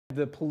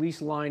The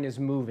police line is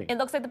moving. It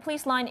looks like the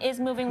police line is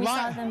moving. We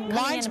saw them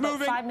coming in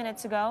about 5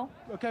 minutes ago.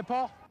 Okay,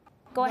 Paul.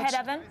 Go ahead,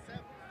 Evan.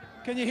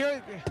 Can you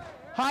hear it?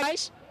 Hi.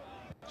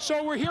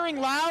 So we're hearing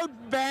loud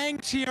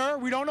bangs here.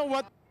 We don't know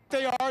what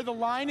they are. The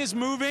line is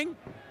moving.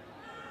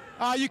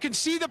 You can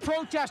see the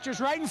protesters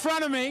right in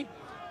front of me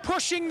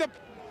pushing the...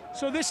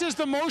 So this is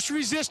the most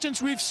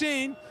resistance we've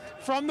seen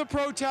from the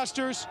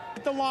protesters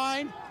at the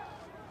line.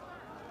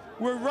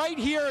 We're right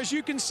here, as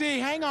you can see.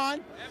 Hang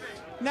on.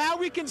 Now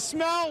we can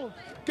smell,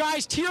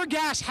 guys, tear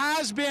gas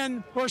has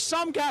been, or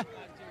some gas.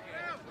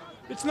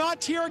 It's not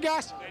tear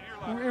gas.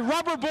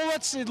 Rubber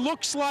bullets. It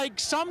looks like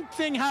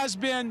something has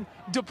been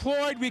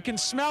deployed. We can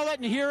smell it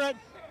and hear it.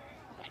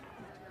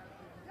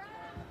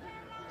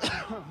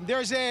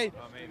 There's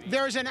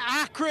an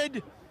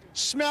acrid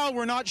smell.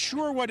 We're not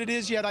sure what it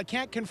is yet. I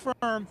can't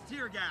confirm.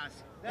 Tear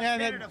gas.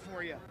 That's Canada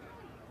for you.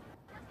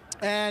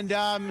 And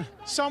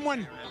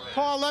someone,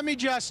 Paul, let me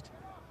just.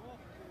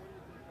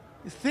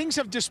 Things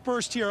have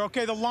dispersed here.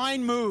 Okay, the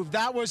line moved.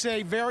 That was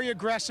a very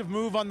aggressive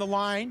move on the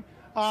line.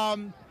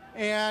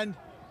 And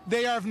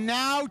they have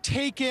now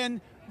taken,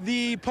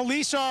 the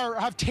police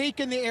have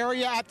taken the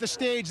area at the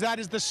stage. That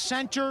is the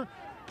center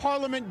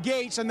Parliament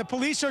gates, and the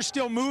police are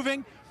still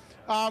moving.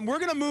 We're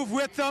going to move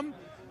with them,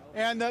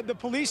 and the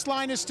police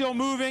line is still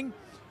moving.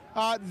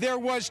 There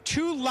was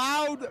 2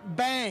 loud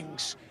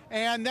bangs,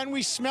 and then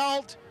we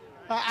smelt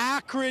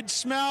acrid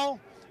smell.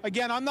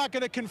 Again, I'm not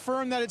going to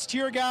confirm that it's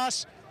tear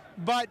gas,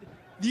 but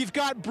you've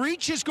got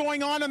breaches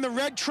going on in the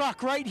red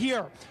truck right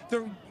here.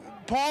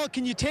 Paul,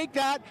 can you take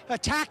that? A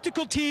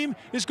tactical team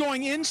is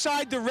going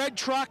inside the red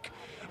truck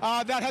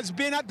that has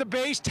been at the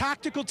base.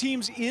 Tactical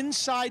teams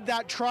inside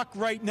that truck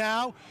right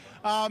now,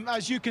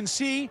 as you can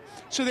see.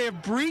 So they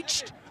have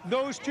breached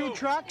those 2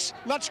 trucks.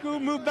 Let's go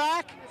move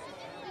back.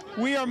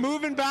 We are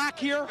moving back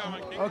here.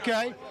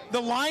 Okay. The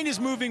line is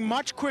moving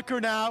much quicker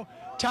now.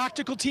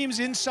 Tactical teams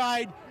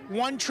inside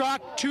 1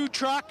 truck, 2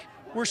 truck.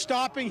 We're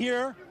stopping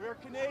here. We're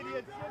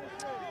Canadian.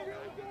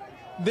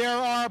 There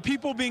are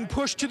people being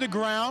pushed to the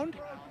ground.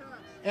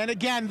 And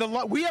again,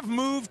 we have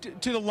moved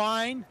to the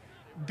line,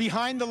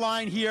 behind the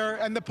line here,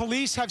 and the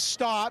police have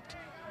stopped.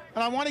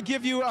 And I want to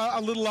give you a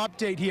little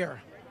update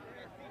here.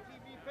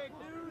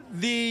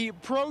 The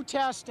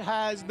protest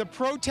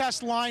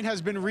line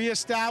has been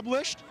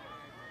reestablished.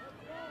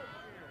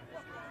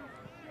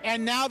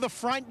 And now the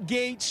front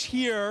gates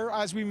here,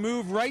 as we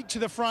move right to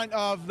the front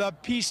of the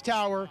Peace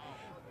Tower,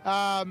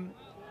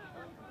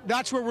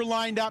 that's where we're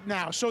lined up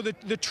now. So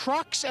the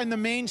trucks and the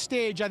main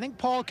stage, I think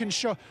Paul can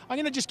show. I'm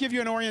going to just give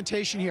you an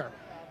orientation here.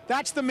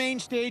 That's the main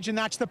stage, and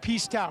that's the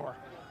Peace Tower,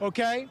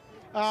 okay?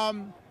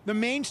 The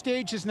main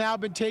stage has now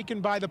been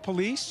taken by the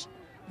police.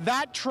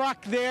 That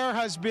truck there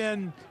has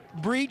been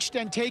breached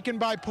and taken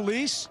by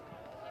police.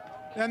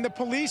 And the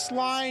police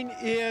line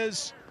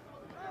is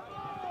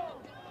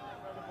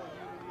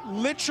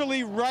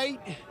literally right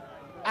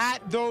at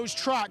those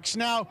trucks.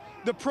 Now,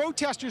 the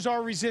protesters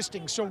are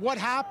resisting. So what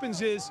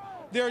happens is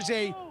there's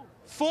a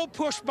full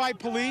push by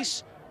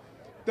police.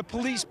 The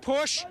police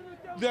push.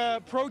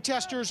 The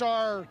protesters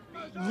are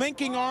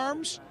linking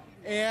arms,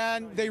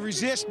 and they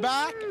resist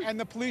back, and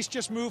the police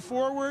just move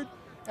forward.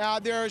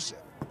 There's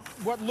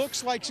what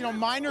looks like,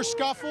 minor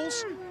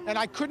scuffles, and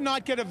I could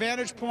not get a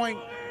vantage point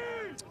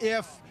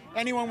if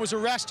anyone was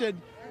arrested.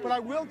 But I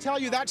will tell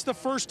you, that's the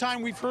first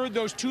time we've heard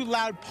those 2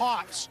 loud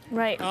pops.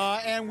 Right.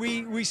 And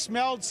we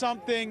smelled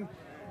something.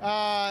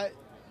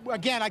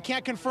 Again, I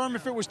can't confirm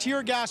if it was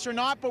tear gas or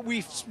not, but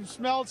we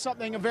smelled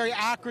something, a very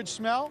acrid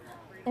smell.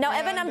 Now,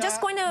 Evan, I'm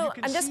just going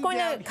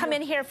to come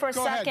in here for a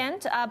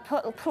second.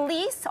 Ottawa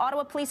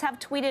police have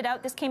tweeted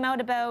out, this came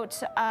out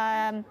about,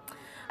 I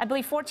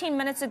believe 14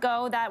 minutes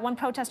ago, that one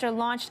protester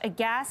launched a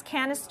gas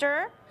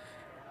canister.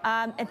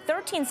 And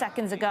 13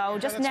 seconds ago,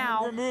 just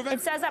now,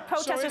 it says that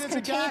protesters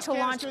continue to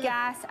launch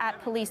gas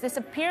at police. This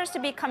appears to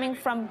be coming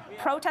from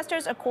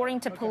protesters,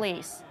 according to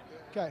police.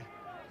 Okay.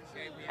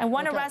 And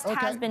one arrest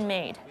has been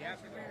made.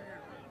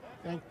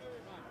 Okay.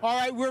 All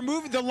right, we're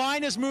moving. The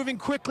line is moving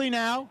quickly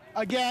now.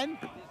 Again,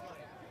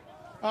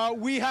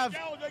 we have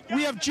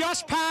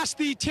just passed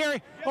the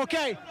tear.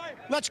 Okay,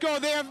 let's go.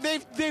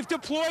 They've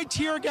deployed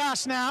tear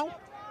gas now,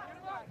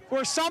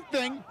 or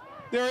something.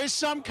 There is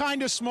some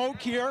kind of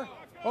smoke here.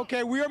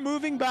 Okay, we are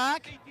moving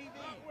back.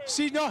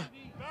 See, no,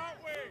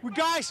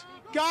 guys,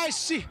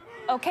 see.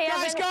 Okay,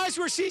 guys,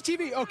 we're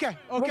CTV. Okay.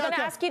 We're going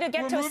to ask you to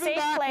get to a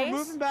safe place. We're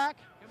moving back.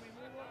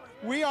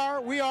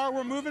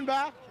 We're moving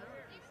back.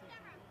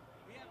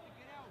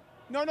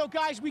 No,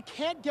 guys, we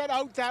can't get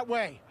out that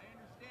way.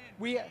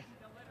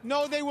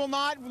 No, they will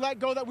not let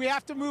go. That we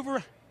have to move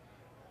around.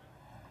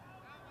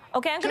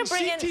 Okay, I'm going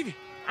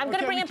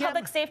to bring in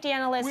public safety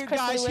analyst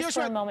Chris Lewis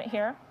for a moment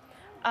here.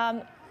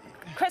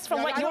 Chris,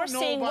 from what you're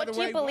seeing, what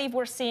do you believe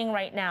we're seeing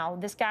right now,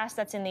 this gas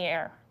that's in the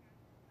air?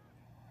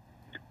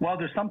 Well,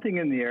 there's something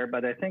in the air,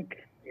 but I think,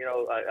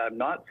 I'm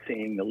not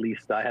seeing, at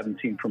least I haven't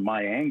seen from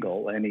my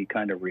angle, any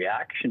kind of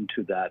reaction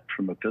to that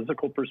from a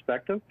physical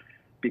perspective,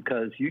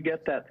 because you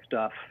get that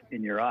stuff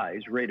in your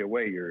eyes right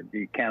away.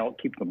 You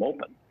can't keep them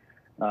open.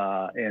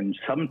 and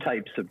some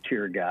types of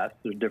tear gas,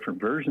 there's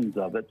different versions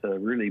of it that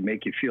really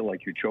make you feel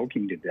like you're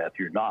choking to death.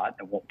 You're not.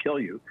 It won't kill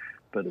you,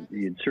 but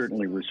you'd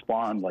certainly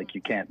respond like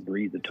you can't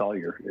breathe at all.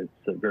 It's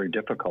very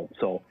difficult.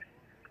 So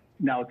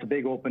now it's a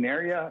big open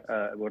area.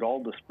 It would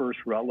all disperse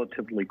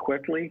relatively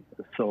quickly.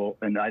 So,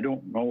 and I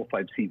don't know if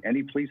I've seen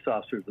any police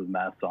officers with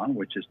masks on,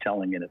 which is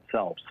telling in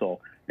itself. So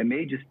it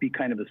may just be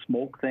kind of a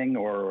smoke thing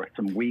or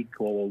some weak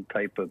old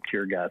type of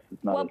tear gas.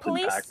 It's not as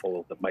impactful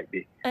as it might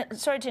be.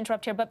 Sorry to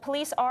interrupt here, but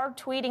police are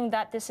tweeting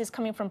that this is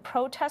coming from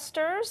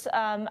protesters.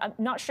 I'm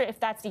not sure if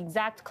that's the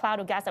exact cloud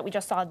of gas that we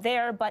just saw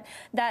there, but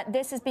that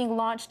this is being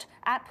launched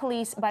at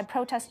police by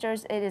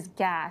protesters. It is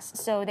gas.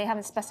 So they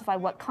haven't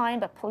specified what kind,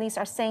 but police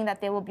are saying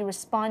that they will be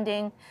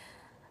responding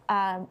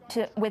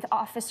with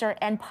officer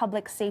and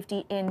public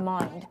safety in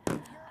mind.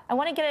 I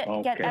want to get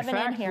Evan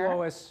in here.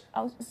 Lois,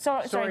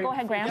 sorry, go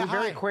ahead, Graham.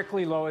 Very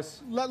quickly,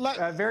 Lois.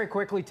 Very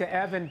quickly to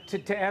Evan,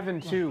 to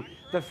Evan too.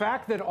 The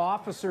fact that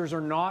officers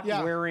are not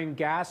wearing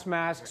gas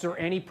masks or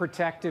any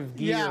protective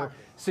gear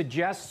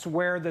suggests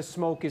where the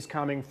smoke is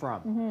coming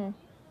from. Mm-hmm.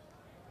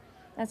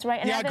 That's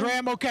right. And Evan,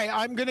 Graham, okay,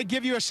 I'm going to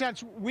give you a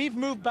sense. We've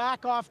moved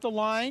back off the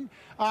line.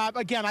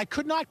 Again, I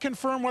could not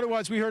confirm what it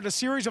was. We heard a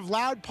series of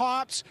loud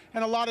pops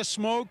and a lot of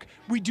smoke.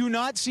 We do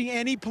not see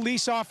any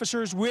police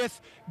officers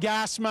with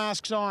gas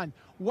masks on.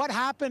 What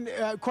happened,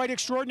 quite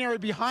extraordinary,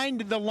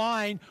 behind the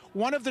line,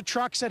 one of the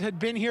trucks that had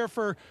been here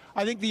for,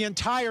 I think, the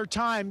entire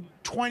time,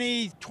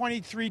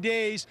 23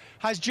 days,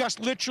 has just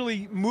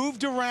literally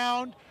moved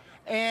around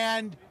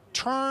and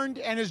turned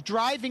and is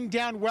driving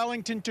down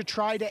Wellington to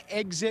try to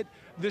exit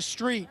the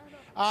street.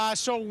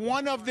 So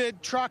one of the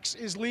trucks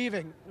is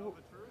leaving.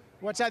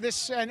 What's that?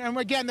 And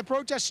again, the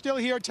protest's still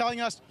here,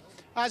 telling us,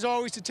 as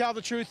always, to tell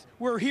the truth.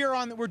 We're here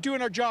we're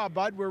doing our job,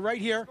 bud. We're right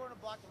here. He's going to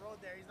block the road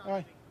there. He's not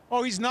leaving.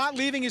 Oh, he's not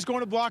leaving. He's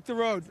going to block the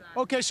road.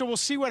 Exactly. Okay, so we'll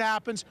see what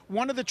happens.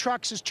 One of the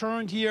trucks is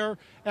turned here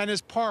and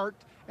is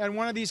parked, and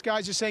one of these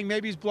guys is saying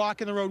maybe he's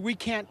blocking the road. We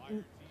can't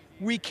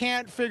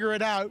figure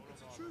it out.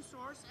 It's a true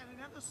source, and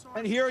another source.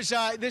 And here's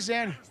this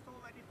Andrew.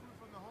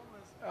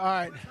 All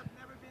right.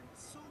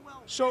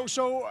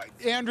 So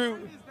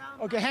Andrew,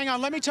 okay, hang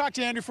on. Let me talk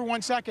to Andrew for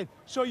 1 second.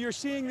 So you're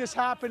seeing this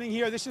happening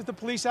here. This is the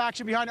police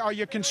action behind it. Are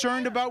you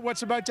concerned about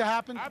what's about to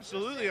happen?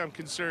 Absolutely, I'm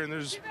concerned.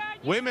 There's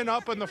women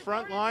up on the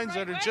front lines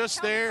that are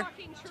just there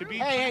to be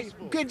peaceful. Hey,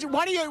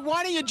 why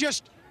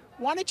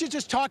don't you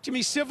just talk to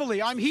me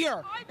civilly? I'm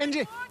here.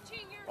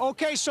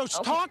 Okay, so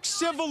talk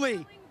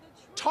civilly.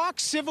 Talk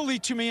civilly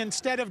to me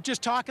instead of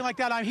just talking like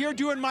that. I'm here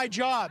doing my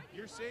job.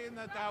 You're saying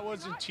that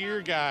wasn't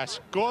tear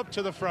gas. Go up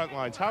to the front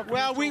lines. How can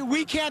well,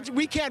 we can't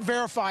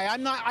verify.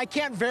 I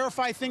can't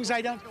verify things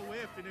I don't. Take a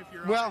whiff, and if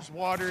your eyes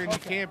water and you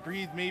can't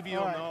breathe, maybe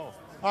you'll know.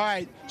 All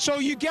right. So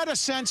you get a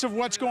sense of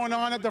what's going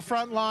on at the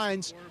front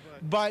lines,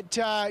 but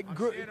I'm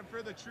standing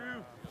for the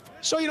truth.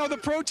 So the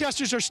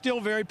protesters are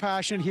still very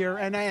passionate here,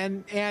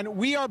 and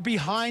we are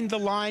behind the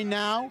line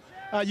now.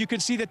 You can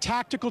see the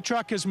tactical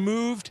truck has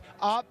moved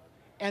up,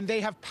 and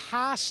they have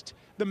passed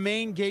the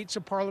main gates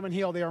of Parliament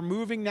Hill. They are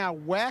moving now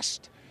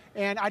west,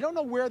 and I don't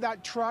know where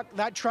that truck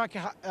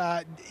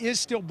is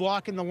still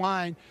blocking the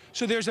line.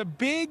 So there's a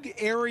big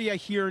area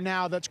here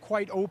now that's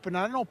quite open.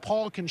 I don't know if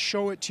Paul can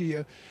show it to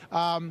you.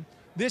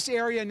 This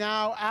area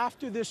now,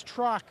 after this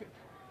truck,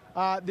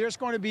 there's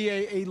going to be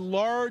a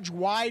large,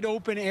 wide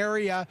open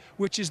area,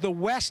 which is the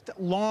west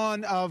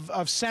lawn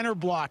of Center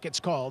Block,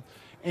 it's called.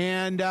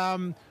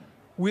 And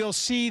we'll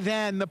see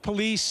then the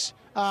police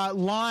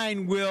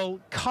line will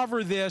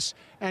cover this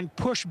and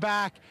push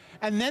back,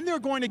 and then they're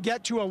going to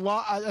get to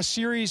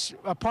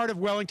a part of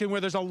Wellington where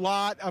there's a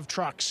lot of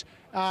trucks,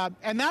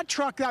 and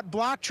that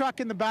black truck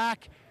in the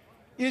back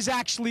is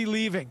actually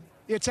leaving.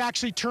 It's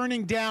actually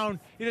turning down.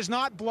 It is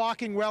not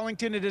blocking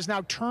Wellington. It is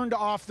now turned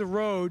off the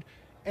road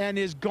and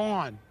is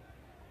gone.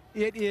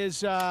 It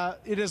is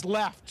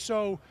left.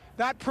 So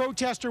that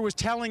protester was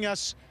telling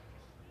us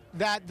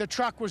that the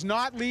truck was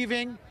not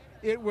leaving.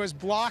 It was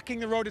blocking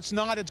the road. It's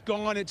not. It's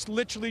gone. It's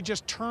literally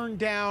just turned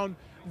down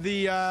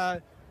the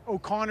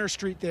O'Connor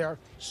Street there.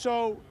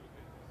 So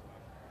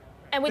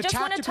and we the just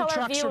want to tactical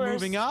tell our trucks viewers, are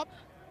moving up.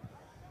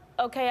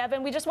 Okay,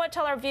 Evan, we just want to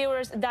tell our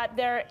viewers that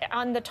they're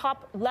on the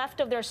top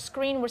left of their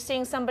screen. We're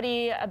seeing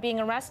somebody being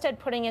arrested,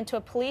 putting into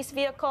a police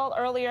vehicle.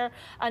 Earlier,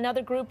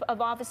 another group of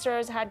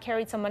officers had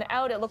carried someone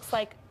out. It looks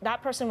like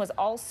that person was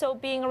also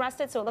being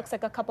arrested. So it looks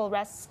like a couple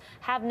arrests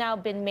have now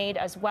been made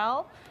as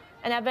well.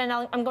 And Evan,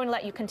 I'm going to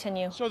let you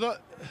continue. So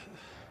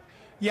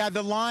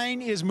the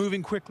line is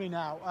moving quickly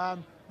now.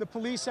 The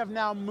police have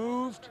now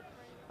moved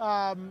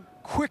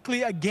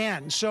quickly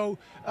again. So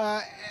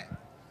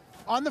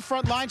on the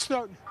front lines,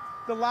 the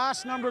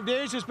last number of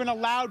days, there's been a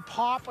loud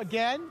pop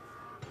again.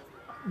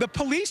 The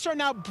police are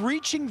now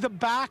breaching the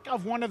back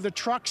of one of the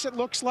trucks, it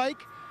looks like.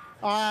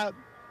 I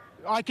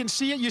can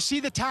see it. You see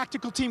the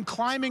tactical team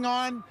climbing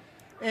on,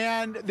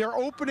 and they're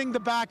opening the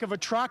back of a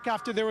truck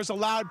after there was a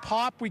loud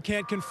pop. We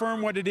can't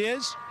confirm what it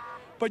is,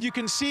 but you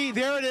can see,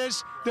 there it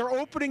is. They're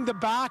opening the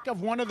back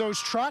of one of those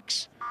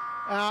trucks,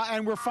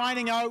 and we're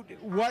finding out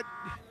what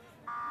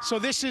So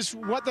this is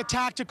what the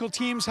tactical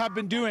teams have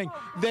been doing.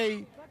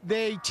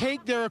 They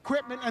take their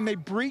equipment and they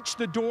breach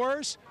the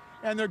doors,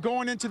 and they're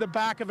going into the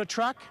back of a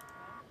truck.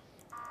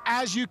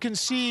 As you can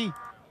see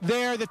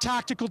there, the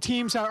tactical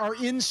teams are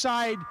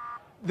inside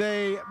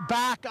the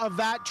back of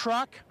that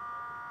truck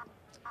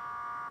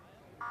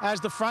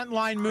as the front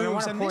line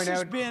moves, and this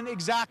has been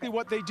exactly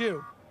what they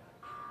do.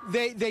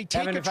 They take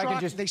Evan, a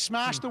truck, they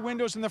smash the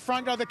windows in the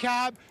front of the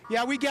cab.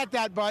 Yeah, we get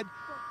that, bud.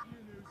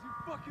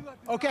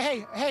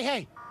 Okay,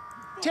 hey.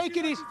 Take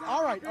it easy.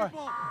 All right.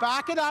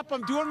 Back it up.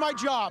 I'm doing my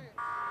job.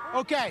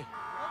 Okay.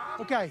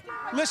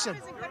 Listen.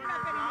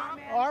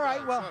 All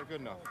right, well. It's not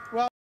good enough.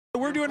 Well,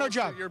 we're doing our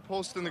job. You're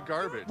posting the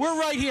garbage. We're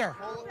right here.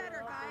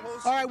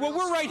 All right, well,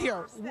 we're right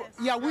here.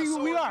 Yeah,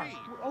 we are.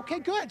 Okay,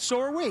 good. So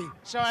are we.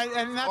 So,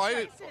 and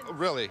that's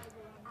really?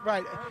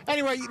 Right.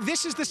 Anyway,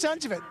 this is the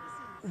sense of it.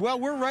 Well,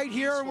 we're right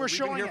here and we're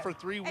showing here it. for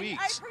 3 weeks. And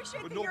I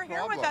appreciate that you're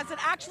here with us and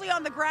actually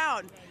on the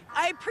ground.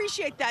 I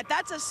appreciate that.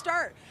 That's a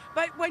start.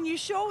 But when you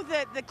show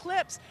the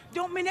clips,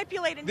 don't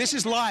manipulate it. This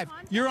is live.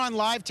 You're on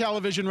live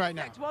television right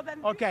now. Well,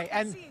 then okay,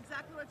 and see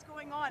exactly what's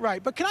going on.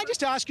 Right, but can I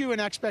just ask you an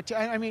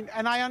I mean,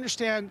 and I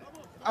understand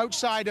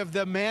outside of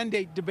the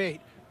mandate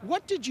debate,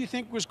 what did you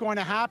think was going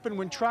to happen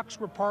when trucks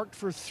were parked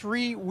for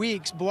 3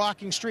 weeks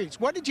blocking streets?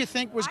 What did you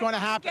think was going to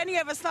happen? Any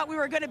of us thought we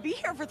were going to be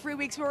here for 3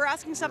 weeks. We were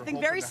asking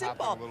something very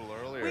simple. A little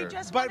earlier. We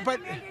just wanted the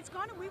mandates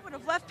gone, and we would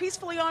have left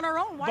peacefully on our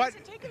own. Why is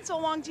it taking so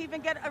long to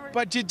even get a...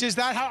 But does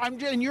that how,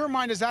 in your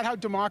mind, is that how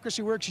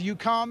democracy works? You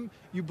come,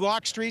 you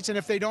block streets, and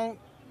if they don't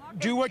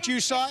do what you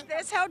saw? Is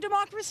this how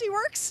democracy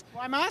works?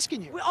 Well, I'm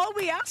asking you. All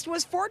we asked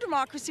was for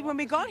democracy when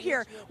we got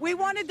here. We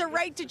wanted the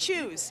right to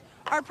choose.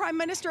 Our Prime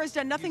Minister has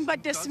done nothing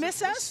but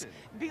dismiss us.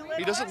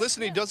 He doesn't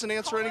listen. He doesn't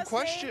answer any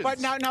questions. But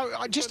now,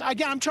 just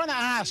again, I'm trying to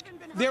ask.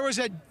 There was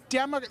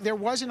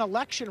an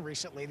election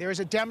recently. There was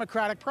a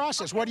democratic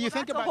process. What do you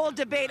think about? That's a whole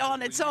debate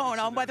on its own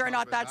on whether or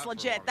not that's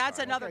legit. That's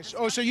another. Okay.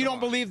 Oh, so you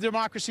don't believe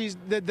democracies,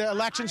 the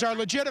elections are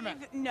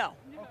legitimate? No,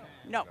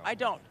 no, I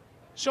don't.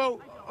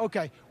 So,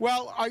 okay.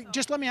 Well,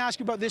 just let me ask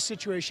you about this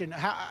situation.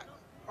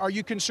 Are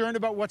you concerned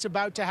about what's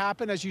about to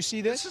happen as you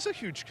see this? This is a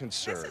huge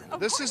concern.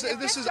 This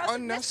is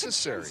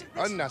unnecessary.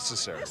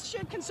 Unnecessary. This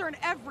should concern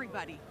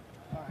everybody.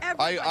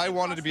 I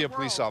wanted to be a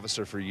police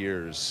officer for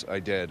years. I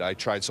did. I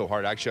tried so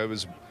hard. Actually, I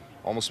was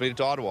almost made it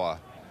to Ottawa,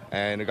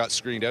 and I got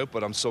screened out.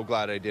 But I'm so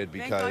glad I did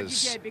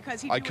because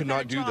I could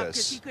not do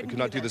this. I could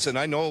not do this, and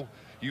I know.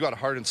 You got a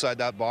heart inside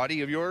that body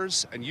of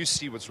yours, and you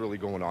see what's really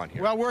going on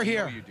here. Well, we're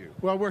here. You do.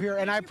 Well, we're here,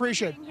 and I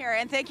appreciate being here,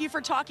 and thank you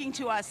for talking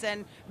to us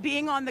and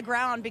being on the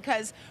ground,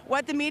 because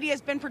what the media has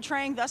been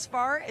portraying thus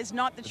far is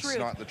not the truth. It's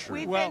not the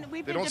truth. We've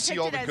they been don't see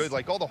all the good,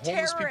 like all the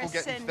homeless people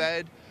getting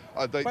fed.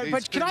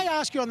 But can I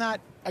ask you on that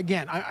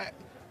again?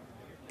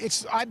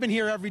 I've been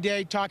here every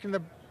day talking to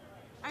the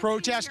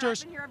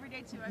protesters. I've been here every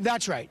day too.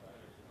 That's right.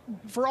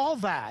 For all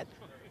that,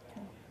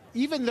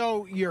 even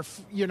though you're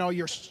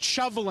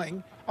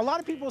shoveling, a lot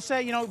of people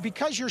say,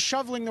 because you're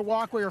shoveling the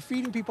walkway or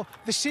feeding people,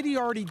 the city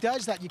already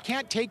does that. You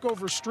can't take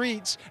over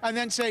streets and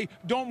then say,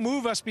 don't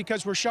move us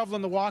because we're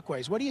shoveling the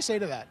walkways. What do you say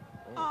to that?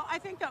 I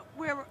think that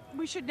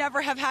we should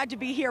never have had to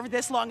be here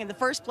this long in the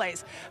first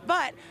place.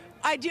 But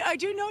I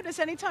do notice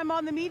anytime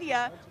on the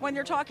media, when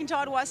they're talking to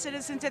Ottawa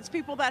citizens, it's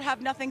people that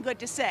have nothing good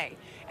to say.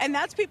 And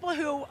that's people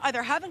who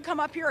either haven't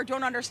come up here or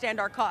don't understand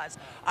our cause.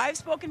 I've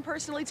spoken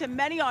personally to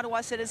many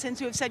Ottawa citizens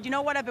who have said, you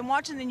know what, I've been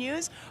watching the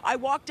news. I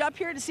walked up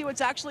here to see what's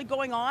actually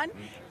going on.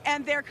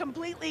 And they're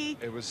completely,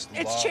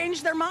 it's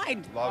changed their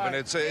mind. And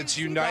it's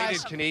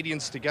united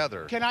Canadians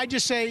together. Can I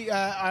just say,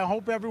 I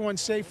hope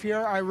everyone's safe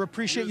here. I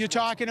appreciate you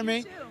talking to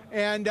me.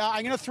 And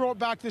I'm going to throw it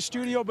back to the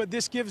studio, but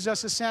this gives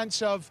us a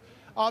sense of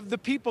the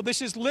people.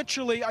 This is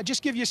literally, I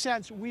just give you a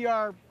sense, we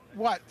are,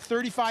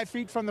 35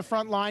 feet from the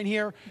front line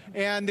here,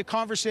 and the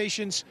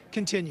conversations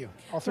continue.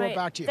 I'll throw it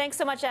back to you. Thanks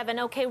so much, Evan.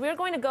 Okay, we're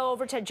going to go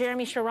over to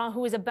Jeremy Charon,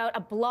 who is about a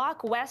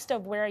block west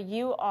of where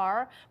you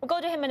are. We'll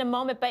go to him in a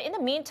moment, but in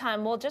the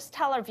meantime, we'll just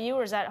tell our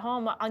viewers at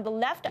home, on the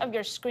left of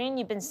your screen,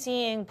 you've been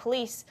seeing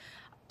police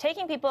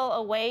taking people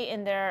away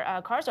in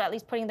their cars, or at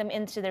least putting them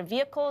into their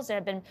vehicles. There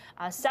have been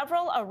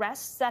several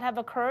arrests that have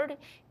occurred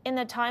in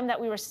the time that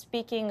we were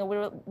speaking. We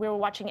were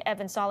watching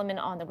Evan Solomon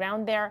on the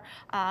ground there.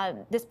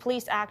 This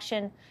police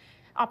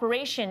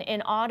operation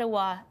in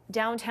Ottawa,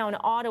 downtown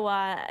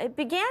Ottawa, it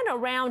began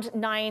around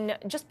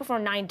just before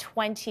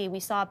 9:20. We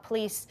saw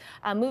police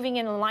moving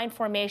in a line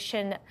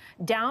formation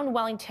down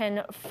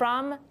Wellington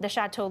from the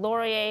Chateau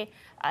Laurier,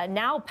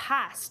 now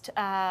past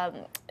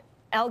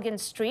Elgin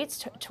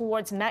Streets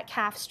towards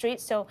Metcalfe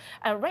Street, so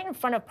right in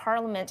front of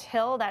Parliament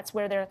Hill. That's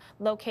where they're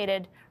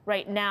located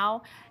right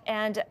now.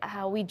 And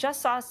we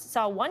just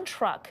saw one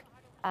truck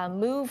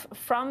move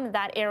from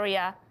that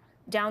area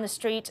down the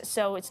street,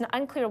 so it's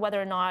unclear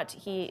whether or not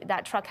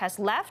that truck has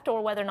left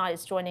or whether or not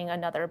it's joining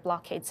another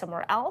blockade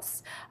somewhere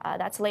else.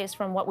 That's the latest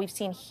from what we've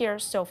seen here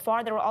so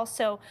far. There were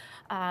also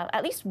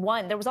at least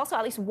one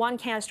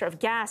canister of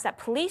gas that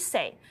police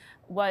say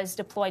was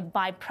deployed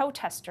by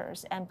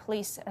protesters, and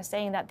police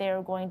saying that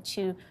they're going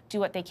to do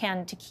what they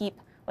can to keep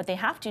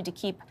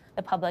the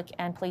the public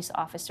and police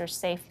officers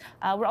safe.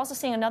 We're also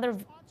seeing another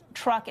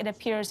truck, it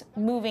appears,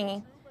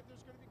 moving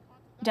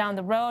down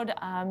the road.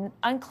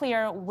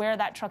 Unclear where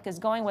that truck is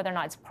going, whether or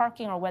not it's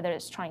parking or whether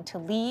it's trying to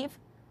leave.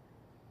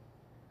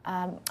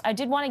 I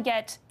did want to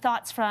get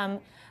thoughts from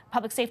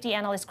public safety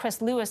analyst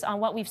Chris Lewis on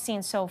what we've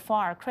seen so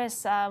far.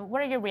 Chris,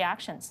 what are your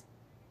reactions?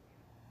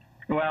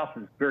 Well,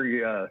 it's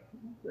very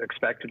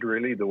expected,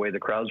 really, the way the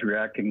crowd's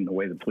reacting, the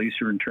way the police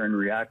are in turn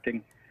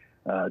reacting,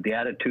 the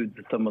attitudes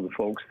of some of the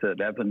folks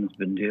that Evan's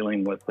been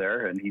dealing with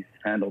there, and he's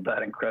handled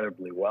that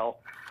incredibly well.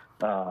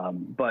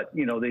 But,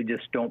 you know, they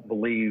just don't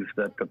believe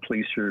that the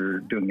police are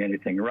doing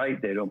anything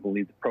right. They don't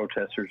believe the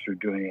protesters are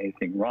doing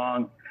anything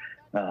wrong.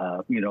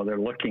 You know, they're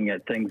looking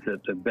at things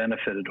that have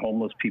benefited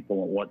homeless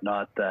people and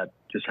whatnot that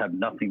just have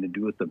nothing to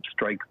do with the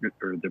strike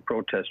or the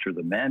protest or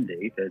the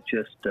mandate. It's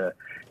just,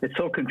 it's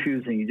so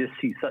confusing. You just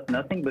see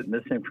nothing but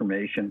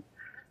misinformation,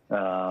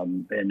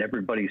 and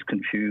everybody's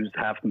confused.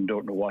 Half of them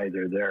don't know why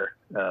they're there,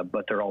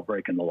 but they're all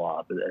breaking the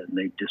law, and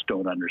they just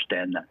don't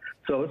understand that.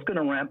 So it's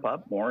going to ramp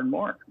up more and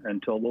more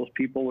until those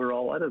people are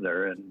all out of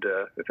there. And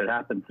if it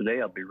happens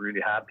today, I'll be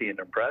really happy and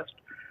impressed.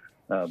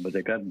 But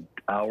they got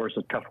hours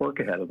of tough work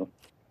ahead of them.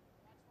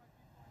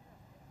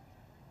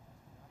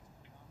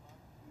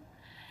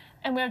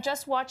 And we're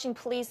just watching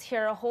police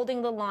here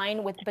holding the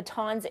line with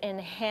batons in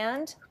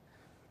hand.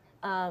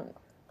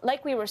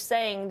 Like we were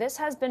saying, this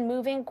has been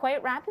moving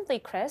quite rapidly,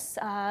 Chris,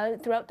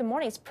 throughout the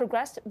morning. It's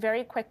progressed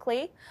very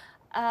quickly.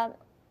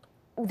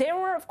 There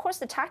were, of course,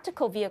 the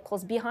tactical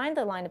vehicles behind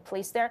the line of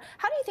police there.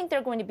 How do you think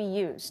they're going to be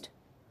used?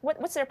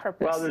 What's their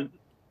purpose? Well,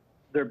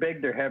 they're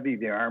big, they're heavy,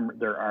 they're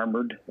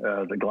armored.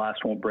 The glass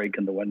won't break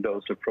in the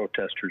windows if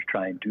protesters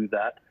try and do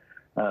that.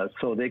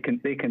 So they can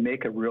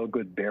make a real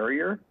good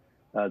barrier.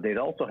 They'd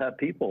also have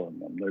people in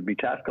them. There'd be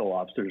tactical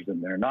officers in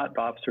there, not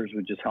officers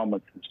with just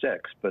helmets and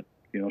sticks, but,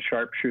 you know,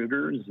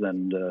 sharpshooters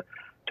and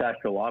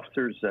tactical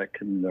officers that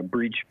can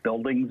breach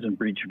buildings and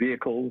breach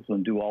vehicles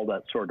and do all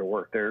that sort of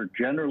work. They're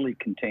generally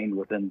contained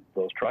within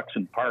those trucks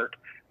in part,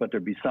 but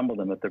there'd be some of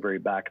them at the very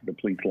back of the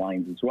police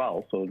lines as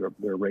well. So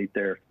they're right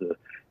there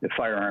if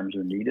firearms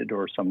are needed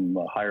or some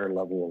higher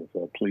level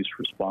of police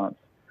response.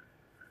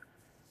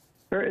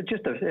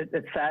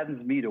 It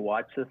saddens me to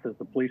watch this as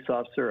a police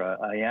officer.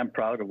 I am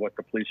proud of what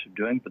the police are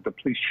doing, but the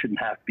police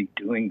shouldn't have to be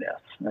doing this.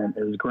 And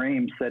as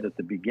Graham said at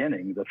the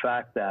beginning, the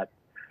fact that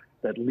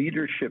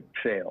leadership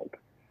failed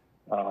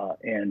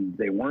and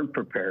they weren't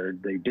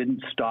prepared, they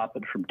didn't stop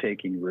it from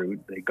taking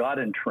root, they got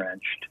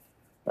entrenched.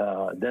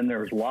 Then there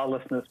was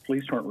lawlessness.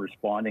 Police weren't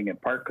responding, in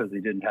part because they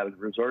didn't have the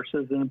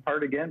resources, and in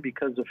part, again,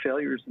 because of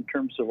failures in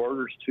terms of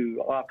orders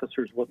to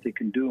officers, what they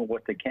can do and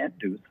what they can't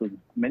do. So in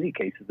many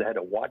cases, they had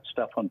to watch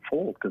stuff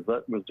unfold because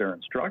that was their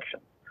instruction,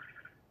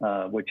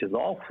 which is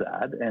all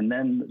sad. And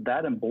then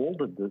that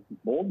emboldened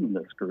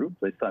this group.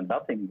 They saw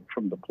nothing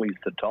from the police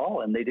at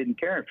all, and they didn't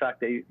care. In fact,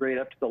 they right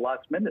up to the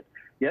last minute,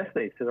 yes,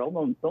 they said,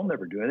 oh, they'll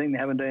never do anything. They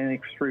haven't done anything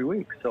for 3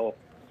 weeks. So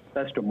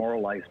that's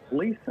demoralized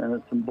police, and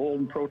it's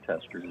emboldened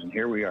protesters, and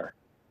here we are.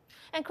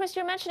 And Chris,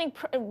 you're mentioning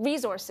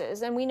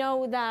resources, and we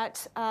know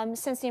that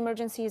since the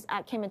Emergencies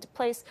Act came into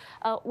place,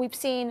 we've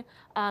seen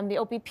the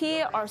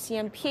OPP,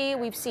 RCMP,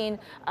 we've seen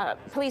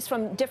police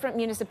from different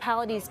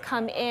municipalities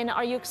come in.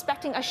 Are you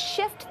expecting a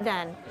shift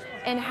then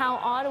in how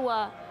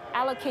Ottawa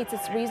allocates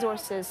its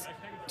resources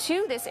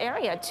to this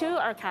area, to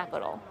our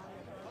capital?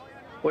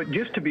 Well,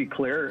 just to be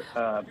clear,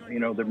 you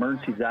know, the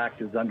Emergencies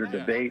Act is under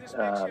debate.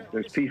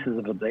 There's pieces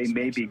of it, they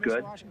may be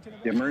good.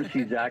 The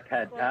Emergencies Act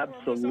had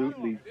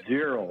absolutely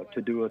zero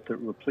to do with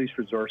the police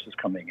resources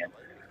coming in.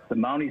 The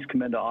Mounties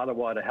come into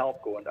Ottawa to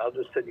help, go into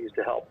other cities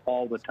to help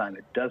all the time.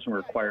 It doesn't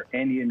require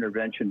any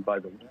intervention by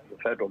the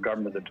federal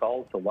government at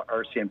all. It's the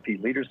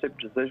RCMP leadership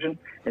decision,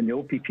 and the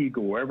OPP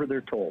go wherever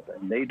they're told,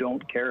 and they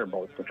don't care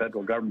about the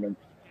federal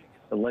government's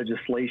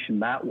legislation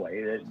that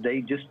way. They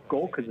just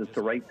go because it's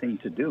the right thing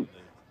to do.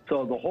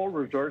 So the whole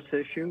resource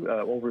issue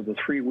over the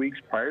 3 weeks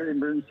prior to the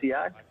Emergency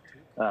Act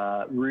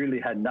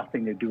really had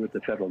nothing to do with the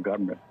federal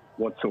government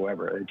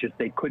whatsoever. It just,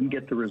 they couldn't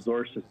get the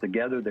resources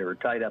together. They were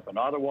tied up in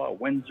Ottawa,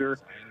 Windsor,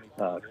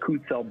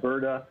 Coutts,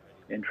 Alberta,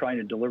 and trying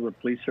to deliver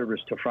police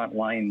service to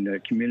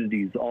frontline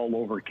communities all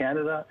over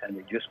Canada, and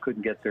they just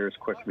couldn't get there as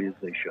quickly as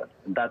they should.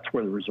 And that's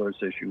where the resource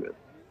issue is.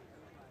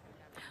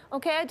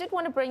 Okay, I did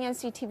want to bring in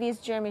CTV's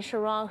Jeremy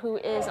Charron, who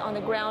is on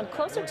the ground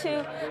closer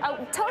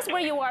to, tell us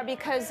where you are,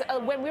 because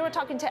when we were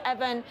talking to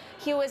Evan,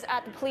 he was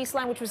at the police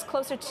line, which was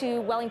closer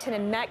to Wellington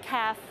and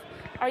Metcalfe.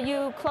 Are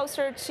you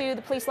closer to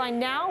the police line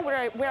now?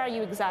 Where are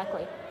you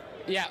exactly?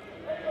 Yeah.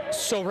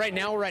 So right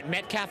now we're at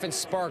Metcalfe and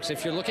Sparks.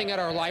 If you're looking at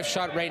our live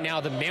shot right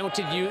now, the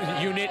mounted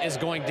unit is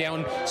going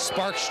down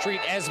Sparks Street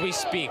as we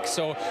speak.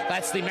 So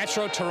that's the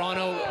Metro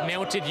Toronto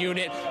mounted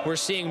unit we're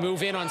seeing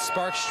move in on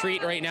Sparks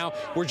Street right now.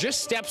 We're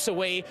just steps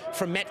away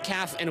from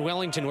Metcalfe and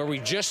Wellington, where we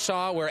just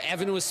saw where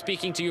Evan was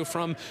speaking to you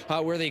from,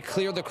 where they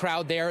cleared the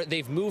crowd there.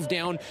 They've moved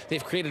down.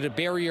 They've created a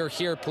barrier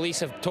here. Police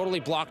have totally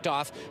blocked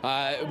off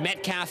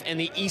Metcalfe and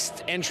the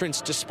east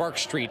entrance to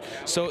Sparks Street.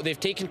 So they've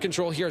taken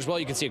control here as well.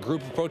 You can see a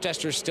group of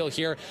protesters still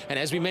here. And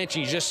as we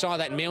mentioned, you just saw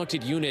that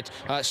mounted unit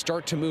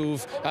start to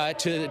move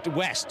to the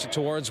west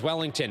towards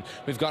Wellington.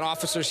 We've got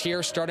officers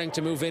here starting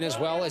to move in as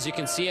well. As you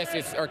can see,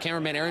 if our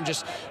cameraman Aaron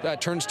just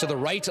turns to the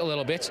right a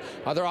little bit,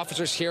 other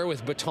officers here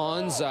with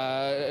batons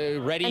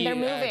ready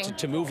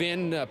to move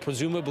in,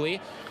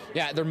 presumably.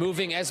 Yeah, they're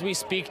moving as we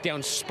speak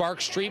down Spark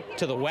Street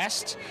to the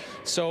west.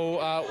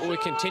 So we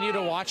continue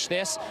to watch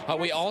this.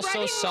 We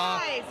also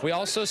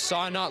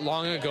saw not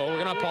long ago.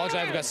 We're gonna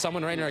apologize. We've got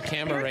someone right in our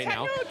camera right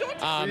now.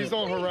 Please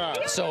don't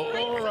harass.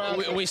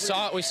 So we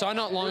saw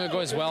not long ago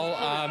as well,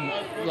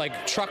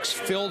 like trucks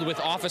filled with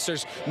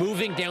officers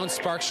moving down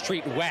Spark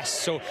Street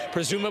west. So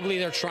presumably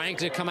they're trying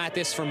to come at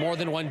this from more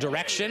than one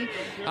direction.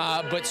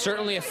 But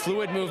certainly a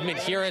fluid movement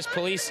here as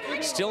police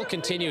still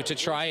continue to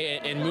try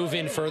and move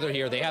in further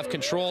here. They have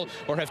control,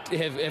 or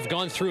have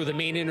gone through the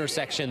main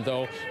intersection,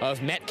 though,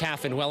 of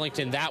Metcalfe and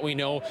Wellington, that we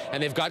know,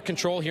 and they've got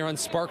control here on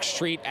Spark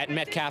Street at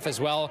Metcalfe as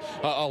well.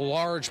 A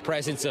large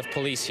presence of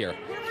police here.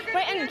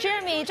 Right, and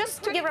Jeremy,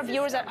 just to give our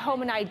viewers at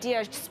home an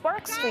idea,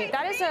 Spark Street,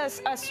 that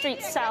is a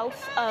street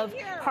south of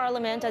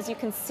Parliament, as you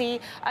can see.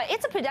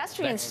 It's a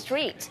pedestrian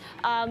street.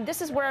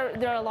 This is where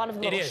there are a lot of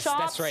little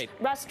shops,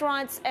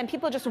 restaurants, and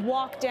people just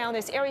walk down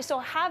this area. So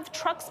have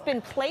trucks been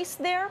placed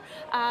there,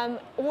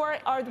 or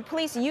are the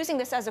police using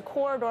this as a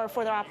corridor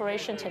for their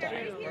operation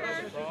today?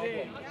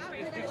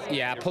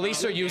 Yeah,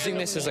 police are using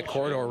this as a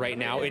corridor right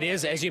now. It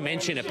is, as you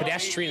mentioned, a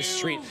pedestrian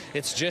street.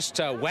 It's just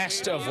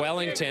west of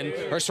Wellington,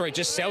 or sorry,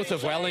 just south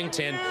of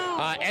Wellington.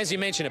 As you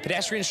mentioned, a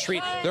pedestrian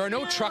street. There are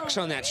no trucks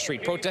on that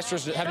street.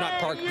 Protesters have not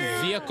parked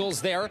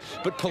vehicles there,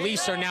 but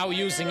police are now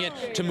using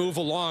it to move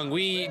along.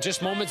 We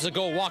just moments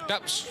ago walked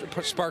up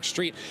Spark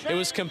Street. It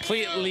was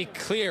completely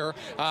clear,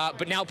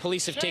 but now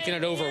police have taken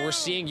it over. We're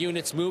seeing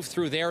units move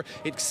through there.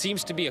 It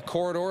seems to be a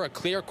corridor, a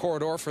clear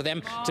corridor for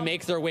them to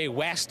make their way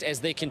west as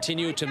they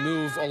continue to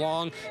move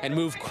along and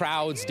move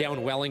crowds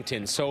down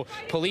Wellington. So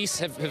police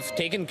have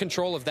taken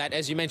control of that,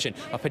 as you mentioned,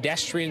 a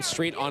pedestrian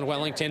street on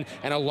Wellington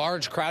and a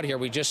large crowd here.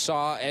 We just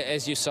saw,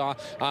 as you saw,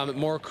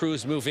 more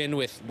crews move in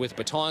with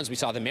batons. We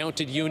saw the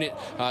mounted unit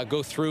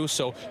go through.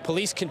 So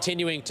police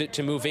continuing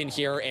to move in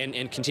here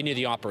and continue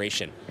the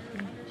operation.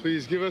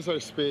 Please give us our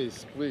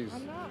space, please.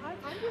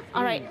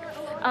 All right.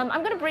 I'm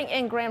going to bring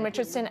in Graham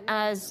Richardson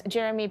as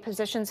Jeremy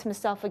positions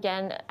himself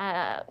again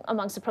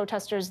amongst the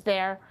protesters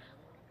there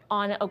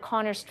on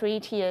O'Connor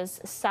Street. He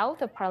is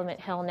south of Parliament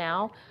Hill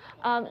now.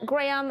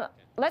 Graham,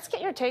 let's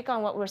get your take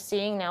on what we're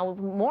seeing now.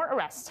 More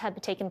arrests have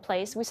taken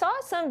place. We saw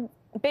some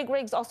big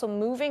rigs also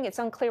moving. It's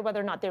unclear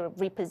whether or not they were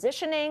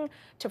repositioning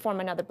to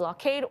form another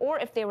blockade or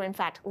if they were in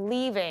fact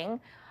leaving.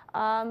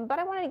 But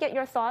I wanted to get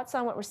your thoughts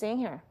on what we're seeing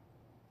here.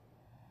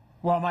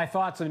 Well, my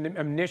thoughts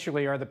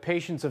initially are the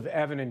patience of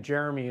Evan and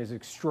Jeremy is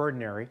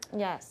extraordinary.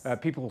 Yes.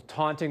 People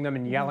taunting them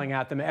and yelling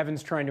at them.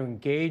 Evan's trying to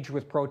engage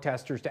with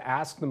protesters to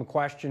ask them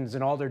questions,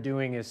 and all they're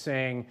doing is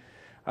saying,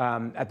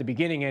 at the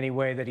beginning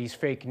anyway, that he's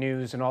fake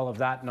news and all of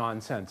that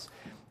nonsense.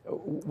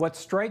 What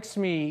strikes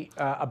me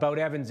about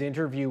Evan's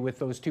interview with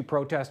those two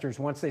protesters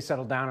once they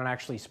settled down and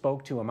actually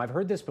spoke to him, I've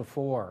heard this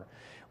before,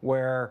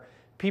 where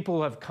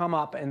people have come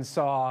up and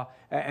saw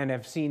and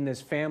have seen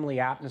this family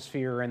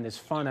atmosphere and this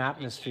fun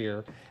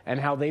atmosphere, and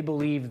how they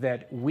believe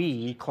that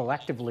we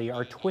collectively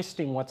are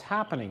twisting what's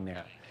happening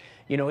there.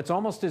 You know, it's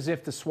almost as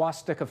if the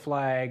swastika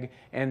flag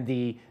and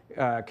the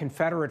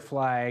Confederate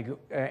flag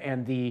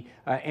and the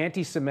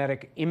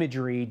anti-Semitic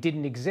imagery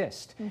didn't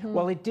exist.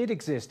 Well, it did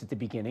exist at the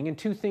beginning, and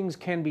two things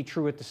can be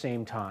true at the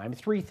same time.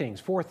 Three things,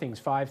 four things,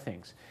 five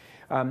things.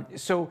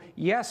 So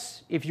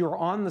yes, if you're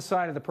on the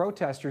side of the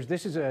protesters,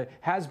 this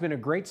has been a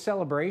great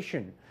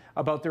celebration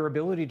about their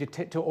ability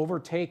to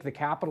overtake the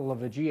capital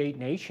of a G8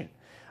 nation.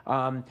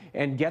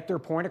 And get their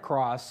point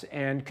across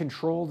and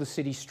control the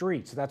city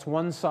streets. That's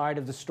one side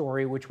of the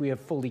story which we have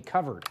fully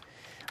covered.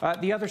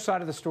 The other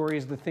side of the story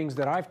is the things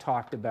that I've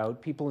talked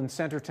about, people in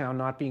Centretown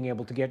not being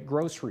able to get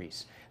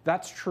groceries.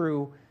 That's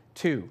true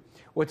too.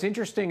 What's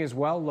interesting as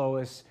well,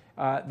 Lois,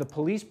 the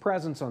police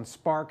presence on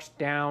Sparks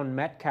down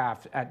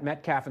Metcalfe, at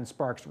Metcalfe and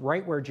Sparks,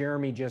 right where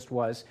Jeremy just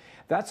was,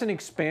 that's an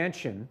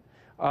expansion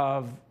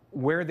of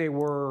where they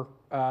were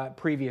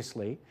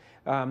previously.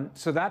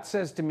 So that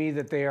says to me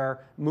that they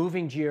are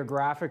moving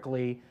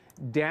geographically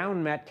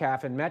down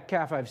Metcalfe. And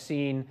Metcalfe, I've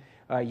seen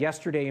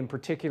yesterday in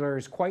particular,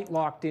 is quite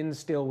locked in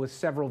still with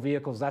several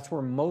vehicles. That's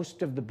where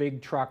most of the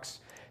big trucks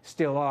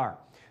still are.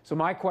 So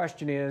my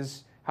question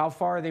is, how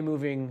far are they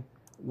moving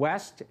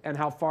west and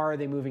how far are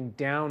they moving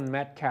down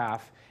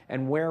Metcalfe,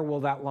 and where will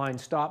that line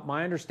stop?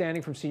 My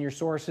understanding from senior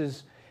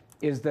sources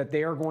is that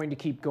they are going to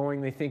keep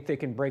going. They think they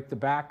can break the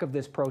back of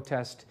this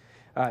protest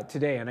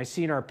today. And I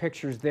see in our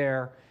pictures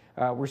there,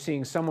 we're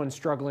seeing someone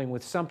struggling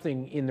with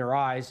something in their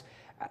eyes.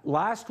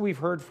 Last we've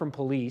heard from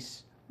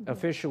police,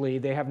 officially,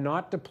 they have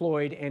not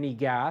deployed any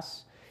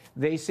gas.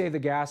 They say the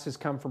gas has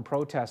come from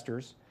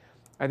protesters.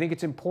 I think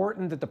it's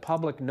important that the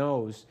public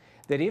knows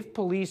that if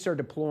police are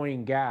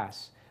deploying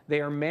gas,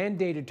 they are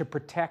mandated to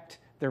protect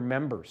their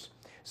members.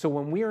 So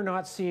when we are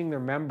not seeing their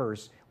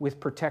members with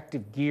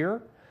protective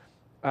gear,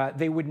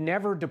 they would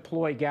never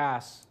deploy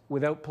gas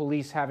without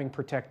police having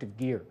protective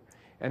gear.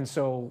 And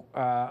so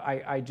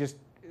I just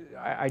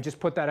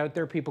put that out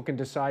there. People can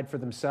decide for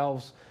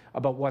themselves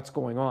about what's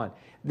going on.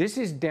 This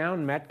is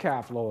down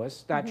Metcalfe,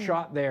 Lois, that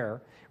shot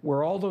there,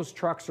 where all those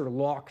trucks are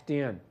locked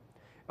in.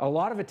 A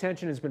lot of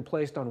attention has been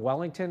placed on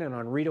Wellington and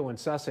on Rideau and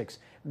Sussex.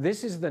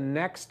 This is the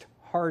next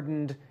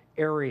hardened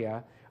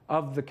area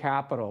of the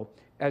capital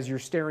as you're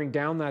staring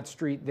down that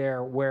street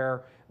there,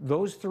 where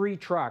those 3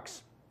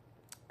 trucks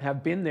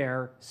have been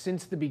there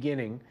since the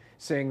beginning,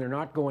 saying they're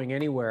not going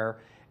anywhere.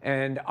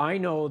 And I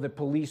know that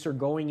police are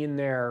going in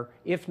there,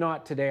 if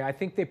not today. I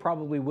think they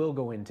probably will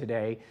go in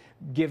today,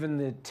 given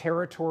the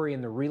territory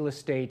and the real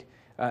estate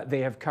they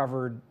have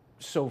covered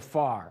so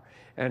far.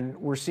 And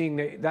we're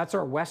seeing that's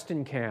our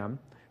Weston cam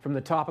from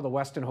the top of the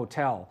Weston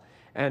Hotel.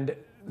 And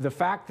the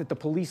fact that the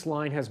police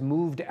line has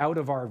moved out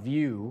of our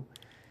view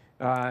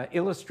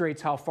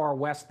illustrates how far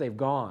west they've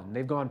gone.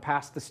 They've gone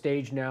past the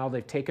stage now.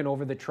 They've taken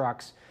over the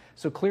trucks.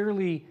 So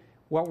clearly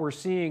what we're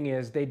seeing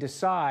is they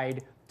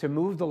decide to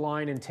move the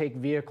line and take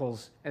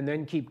vehicles and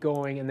then keep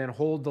going and then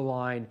hold the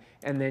line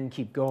and then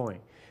keep going.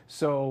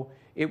 So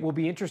it will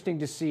be interesting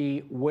to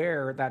see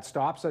where that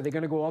stops. Are they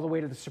going to go all the way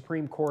to the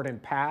Supreme Court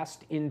and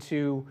past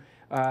into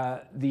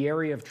the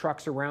area of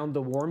trucks around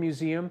the War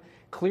Museum?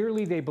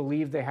 Clearly they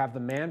believe they have the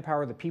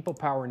manpower, the people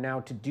power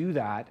now to do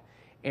that,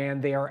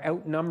 and they are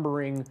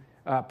outnumbering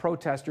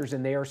protesters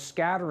and they are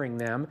scattering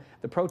them.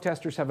 The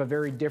protesters have a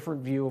very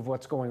different view of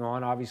what's going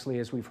on, obviously,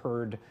 as we've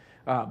heard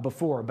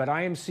before. But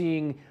I am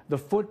seeing the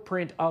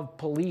footprint of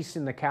police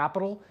in the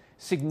capital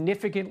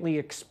significantly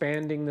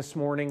expanding this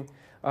morning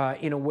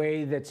in a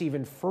way that's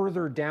even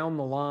further down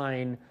the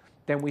line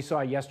than we saw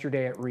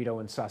yesterday at Rideau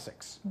and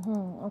Sussex.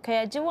 Okay,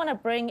 I do want to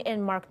bring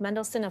in Mark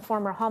Mendelson, a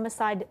former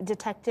homicide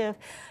detective,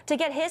 to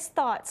get his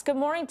thoughts. Good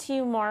morning to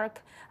you,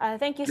 Mark.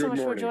 Thank you so much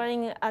for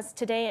joining us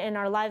today in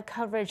our live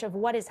coverage of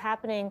what is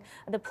happening,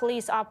 the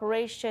police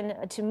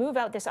operation to move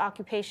out this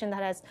occupation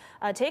that has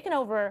taken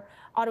over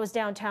Ottawa's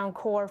downtown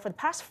core. For the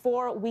past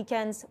 4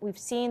 weekends, we've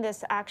seen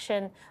this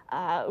action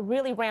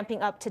really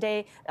ramping up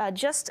today.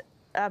 Just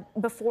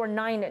before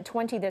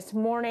 9:20 this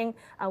morning,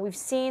 we've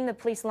seen the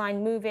police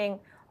line moving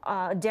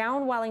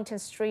down Wellington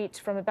Street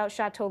from about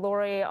Chateau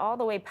Laurier all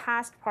the way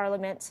past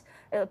Parliament.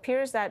 It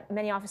appears that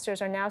many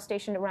officers are now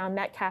stationed around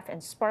Metcalfe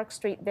and Spark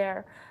Street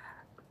there.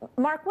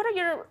 Mark, what are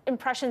your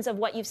impressions of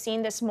what you've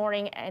seen this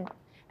morning and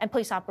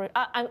police operate?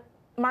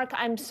 Mark,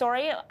 I'm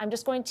sorry. I'm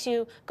just going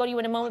to go to you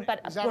in a moment,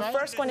 but we're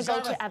first going to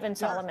go to Evan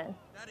Solomon.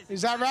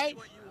 Is that right?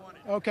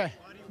 Okay.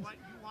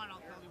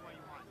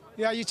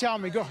 Yeah, you tell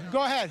me. Go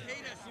ahead.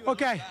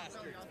 Okay.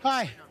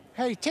 Hi.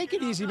 Hey, take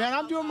it easy, man.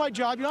 I'm doing my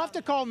job. You don't have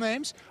to call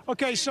names.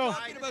 Okay, so... You're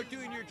talking about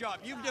doing your job.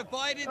 You've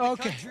divided the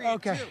country in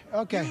two.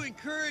 Okay. You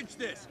encourage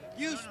this.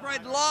 You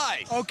spread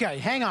lies. Okay,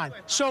 hang on.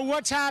 So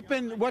what's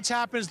happened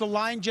is the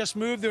line just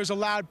moved. There was a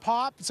loud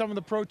pop. Some of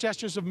the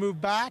protesters have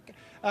moved back,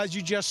 as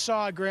you just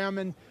saw, Graham,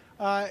 and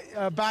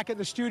back at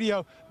the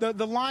studio.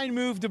 The line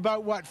moved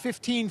about, what,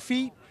 15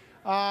 feet?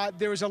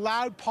 There was a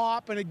loud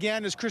pop, and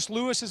again, as Chris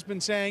Lewis has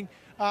been saying,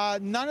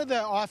 none of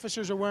the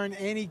officers are wearing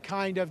any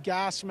kind of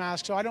gas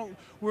mask, so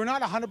we're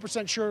not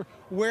 100% sure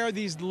where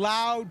these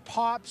loud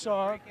pops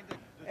are,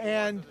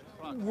 and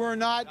we're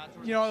not,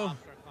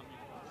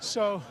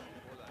 so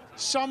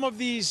some of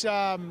these,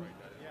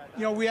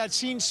 we had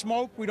seen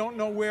smoke, we don't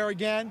know where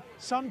again.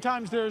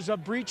 Sometimes there's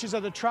breaches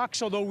of the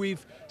trucks, although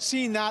we've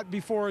seen that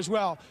before as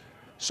well.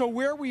 So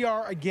where we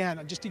are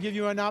again, just to give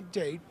you an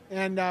update,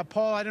 and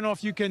Paul, I don't know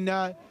if you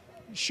can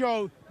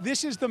show,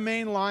 this is the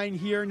main line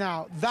here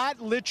now. That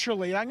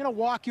literally, I'm going to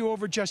walk you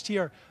over just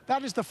here.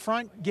 That is the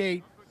front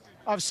gate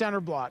of Center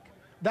Block.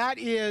 That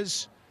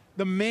is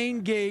the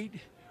main gate.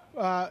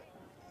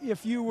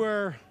 If you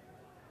were,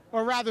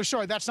 or rather,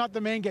 sorry, that's not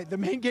the main gate. The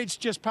main gate's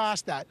just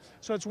past that.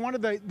 So it's one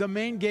of the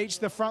main gates,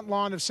 the front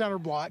lawn of Center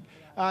Block.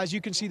 As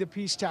you can see, the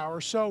Peace Tower.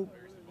 So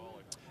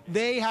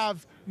they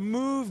have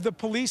moved, the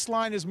police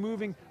line is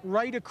moving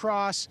right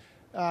across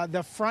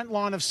the front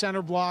lawn of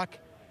Center Block.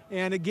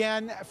 And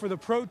again, for the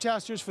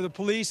protesters, for the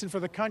police, and for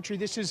the country,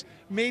 this is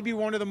maybe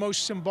one of the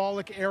most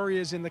symbolic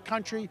areas in the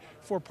country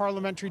for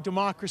parliamentary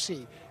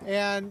democracy.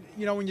 And,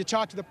 when you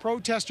talk to the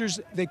protesters,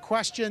 they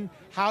question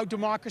how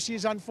democracy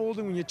is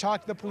unfolding. When you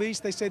talk to the police,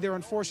 they say they're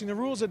enforcing the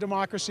rules of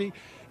democracy.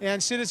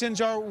 And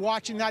citizens are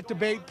watching that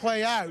debate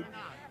play out.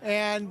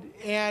 And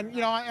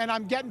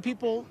I'm getting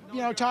people,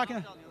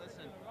 talking.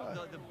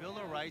 The Bill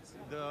of Rights,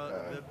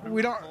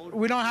 we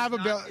don't have a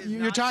bill.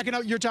 You're talking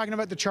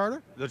about the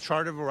Charter? The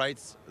Charter of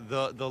Rights,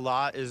 the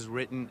law is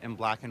written in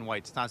black and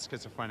white. It's not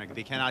schizophrenic.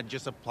 They cannot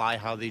just apply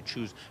how they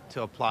choose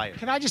to apply it.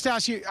 Can I just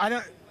ask you,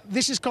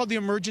 this is called the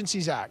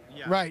Emergencies Act,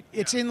 right?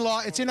 It's in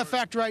law, it's in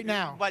effect right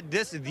now. But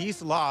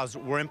these laws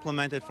were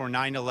implemented for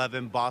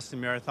 9/11,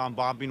 Boston Marathon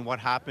bombing, what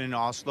happened in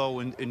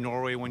Oslo, in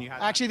Norway when you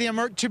had... Actually, I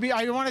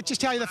want to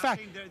just tell you the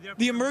fact.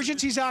 The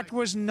Emergencies Act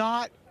was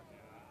not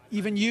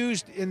even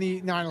used in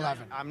the 9/11.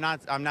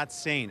 I'm not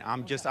saying.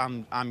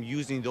 I'm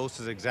using those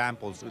as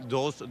examples.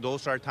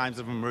 Those are times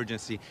of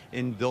emergency.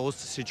 In those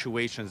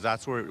situations,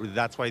 that's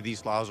why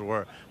these laws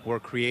were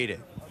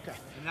created. Okay.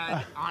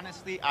 And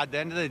honestly, at the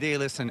end of the day,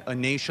 listen, a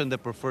nation that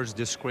prefers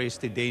disgrace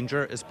to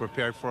danger is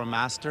prepared for a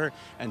master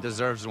and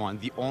deserves one.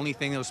 The only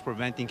thing that was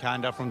preventing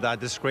Canada from that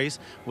disgrace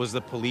was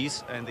the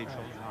police, and they chose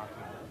not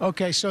to.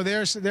 Okay, so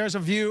there's a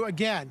view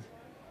again.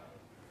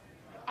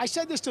 I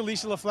said this to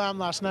Lisa Laflamme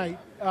last night.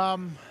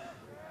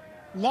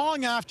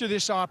 Long after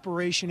this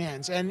operation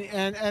ends,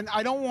 and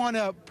I don't want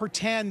to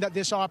pretend that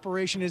this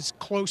operation is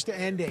close to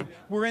ending.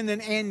 We're in an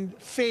end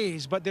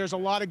phase, but there's a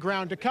lot of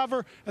ground to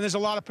cover, and there's a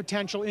lot of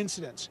potential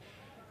incidents.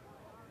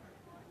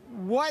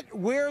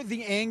 Where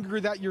the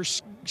anger that you're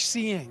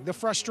seeing, the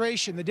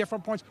frustration, the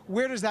different points,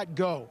 where does that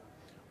go?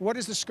 What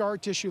is the scar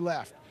tissue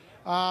left?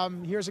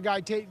 Here's a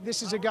guy.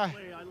 This is a guy.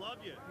 I love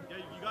you.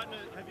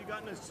 Have you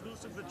gotten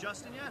exclusive with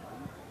Justin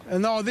yet?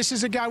 No, this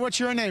is a guy. What's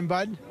your name,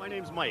 bud? My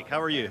name's Mike.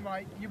 How are you? Hey,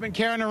 Mike. You've been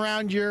carrying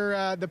around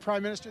the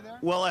Prime Minister there?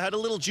 Well, I had a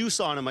little juice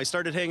on him. I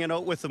started hanging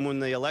out with him when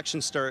the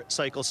election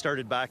cycle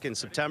started back in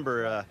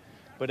September.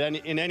 But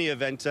in any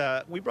event,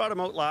 we brought him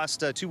out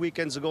last 2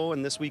 weekends ago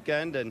and this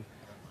weekend,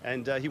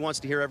 and he wants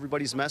to hear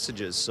everybody's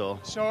messages. So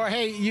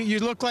hey, you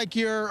look like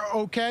you're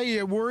okay.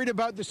 You're worried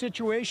about the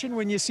situation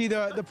when you see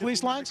the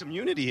police lines?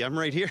 Community, I'm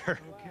right here.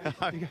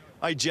 Okay.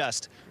 I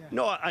jest. Yeah.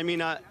 No, I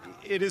mean,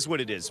 it is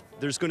what it is.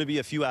 There's going to be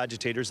a few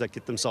agitators that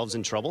get themselves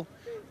in trouble,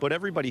 but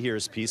everybody here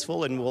is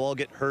peaceful, and we'll all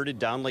get herded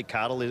down like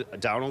cattle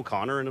down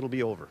O'Connor, and it'll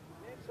be over.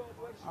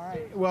 All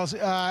right. Well,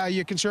 are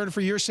you concerned for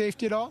your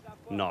safety at all?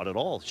 Not at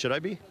all. Should I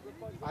be?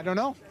 I don't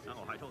know. No,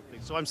 I don't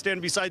think so. I'm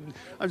standing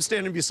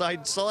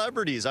beside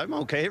celebrities. I'm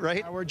okay,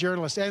 right? We're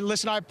journalists. And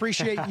listen, I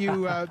appreciate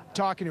you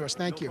talking to us.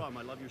 Thank you. No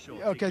problem. I love your show.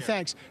 Okay,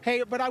 thanks.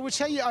 Hey, but I would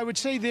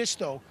say this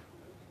though.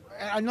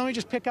 And let me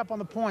just pick up on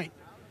the point.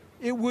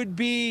 It would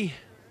be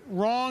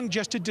wrong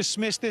just to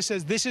dismiss this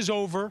as this is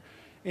over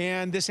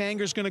and this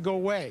anger is going to go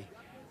away.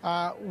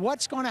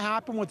 What's going to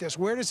happen with this?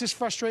 Where does this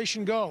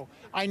frustration go?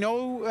 I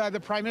know the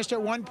Prime Minister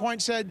at one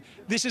point said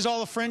this is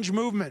all a fringe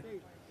movement.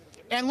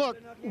 And look,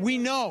 we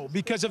know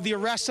because of the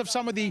arrests of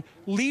some of the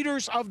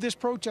leaders of this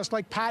protest,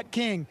 like Pat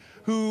King,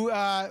 who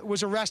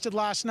was arrested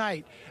last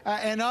night,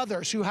 and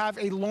others who have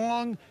a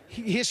long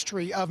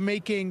history of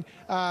making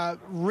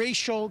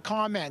racial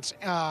comments,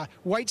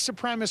 white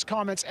supremacist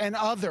comments, and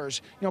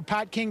others. You know,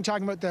 Pat King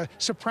talking about the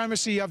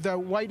supremacy of the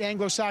white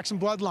Anglo-Saxon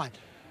bloodline.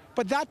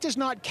 But that does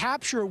not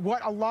capture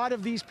what a lot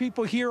of these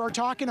people here are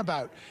talking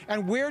about.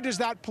 And where does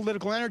that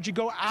political energy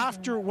go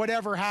after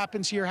whatever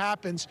happens here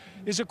happens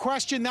is a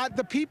question that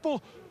the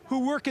people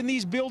who work in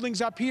these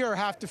buildings up here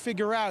have to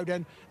figure out.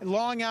 And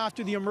long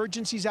after the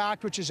Emergencies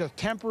Act, which is a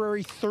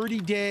temporary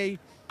 30-day,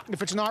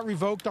 if it's not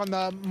revoked on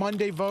the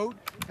Monday vote,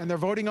 and they're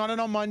voting on it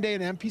on Monday,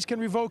 and MPs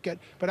can revoke it.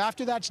 But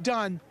after that's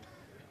done,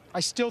 I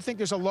still think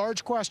there's a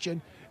large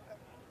question.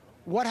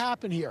 What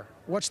happened here?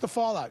 What's the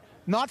fallout?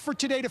 Not for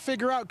today to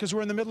figure out because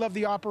we're in the middle of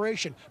the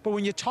operation. But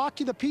when you talk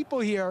to the people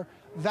here,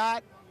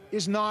 that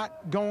is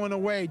not going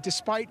away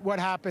despite what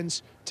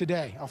happens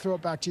today. I'll throw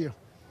it back to you.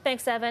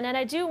 Thanks, Evan. And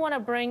I do want to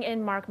bring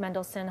in Mark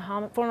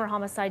Mendelson, former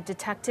homicide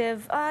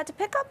detective, to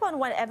pick up on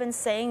what Evan's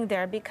saying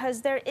there,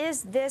 because there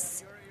is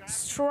this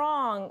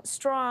strong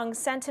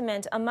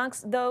sentiment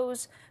amongst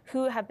those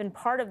who have been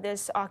part of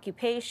this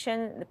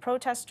occupation, the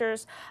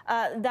protesters,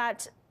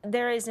 that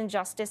there is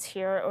injustice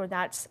here, or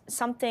that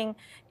something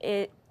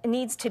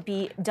needs to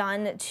be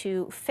done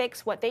to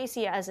fix what they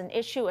see as an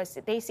issue, as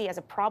they see as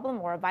a problem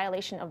or a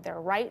violation of their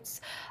rights.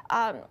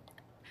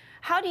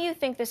 How do you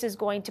think this is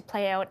going to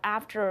play out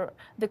after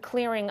the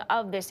clearing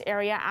of this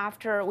area,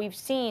 after we've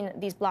seen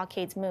these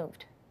blockades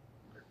moved?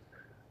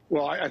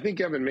 Well, I think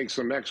Evan makes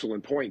some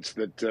excellent points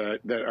that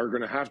are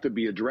going to have to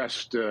be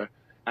addressed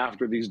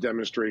after these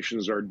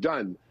demonstrations are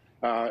done.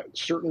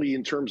 Certainly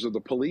in terms of the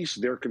police,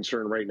 their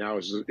concern right now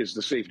is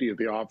the safety of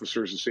the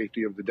officers, the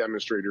safety of the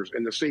demonstrators,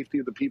 and the safety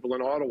of the people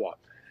in Ottawa.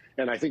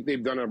 And I think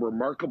they've done a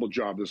remarkable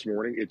job this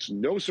morning. It's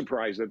no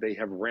surprise that they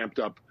have ramped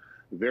up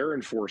their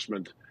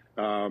enforcement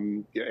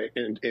and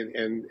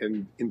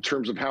in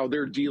terms of how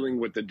they're dealing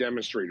with the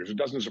demonstrators. It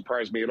doesn't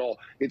surprise me at all.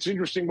 It's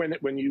interesting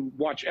when you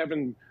watch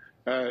Evan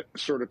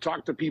sort of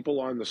talk to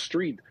people on the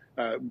street.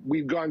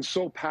 We've gone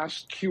so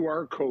past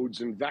QR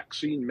codes and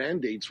vaccine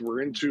mandates.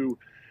 We're into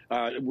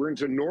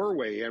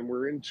Norway, and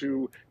we're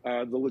into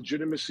the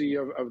legitimacy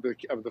of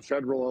the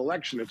federal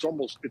election. It's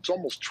almost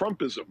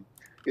Trumpism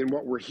in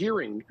what we're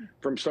hearing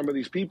from some of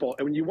these people.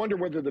 And when you wonder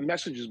whether the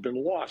message has been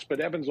lost,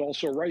 but Evan's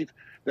also right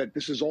that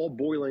this is all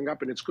boiling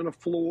up and it's going to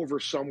flow over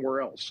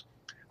somewhere else.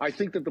 I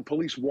think that the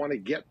police want to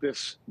get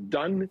this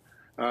done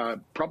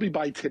probably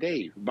by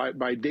today,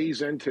 by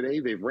day's end today.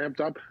 They've ramped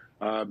up.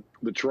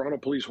 The Toronto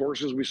police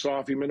horses we saw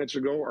a few minutes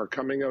ago are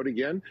coming out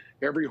again.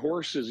 Every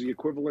horse is the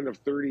equivalent of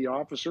 30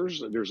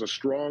 officers. There's a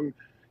strong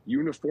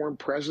uniform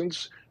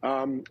presence.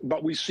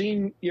 But we've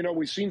seen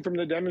from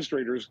the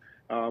demonstrators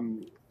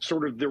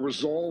sort of the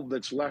resolve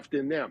that's left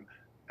in them.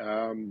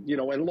 You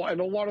know,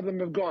 and a lot of them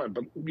have gone.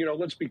 But you know,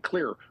 let's be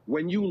clear: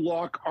 when you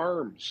lock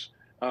arms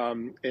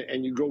and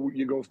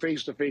you go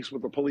face to face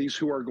with the police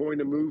who are going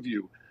to move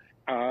you,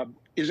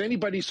 is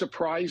anybody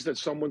surprised that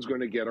someone's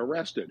going to get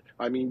arrested?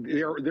 I mean,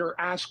 they're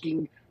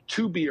asking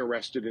to be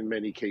arrested in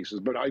many cases,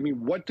 but I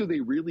mean, what do they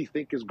really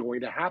think is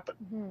going to happen?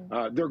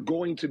 They're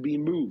going to be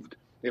moved.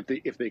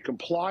 If they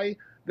comply,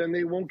 then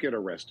they won't get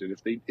arrested.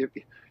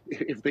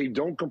 If they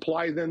don't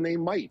comply, then they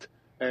might.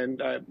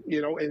 And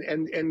you know,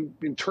 and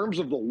in terms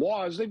of the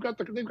laws, they've got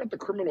the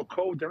criminal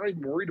code. They're not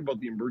even worried about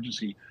the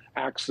emergency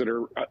acts that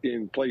are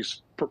in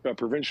place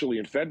provincially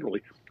and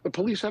federally. The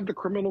police have the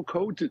criminal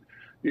code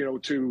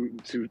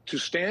to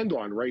stand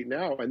on right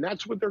now, and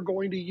that's what they're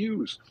going to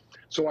use.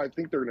 So I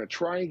think they're going to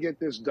try and get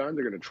this done.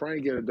 They're going to try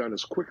and get it done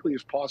as quickly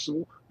as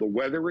possible. The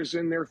weather is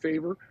in their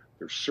favor.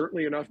 There's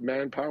certainly enough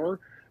manpower,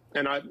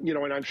 and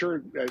I'm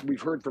sure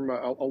we've heard from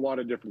a lot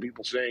of different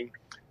people saying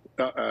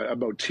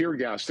about tear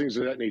gas, things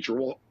of that nature.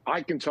 Well,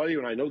 I can tell you,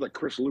 and I know that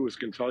Chris Lewis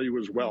can tell you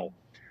as well,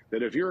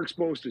 that if you're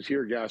exposed to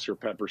tear gas or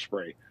pepper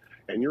spray,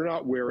 and you're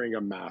not wearing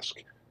a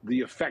mask, the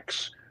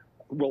effects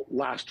will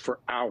last for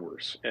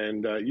hours.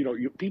 And,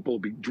 people will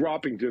be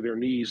dropping to their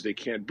knees. They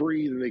can't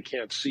breathe and they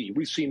can't see.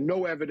 We've seen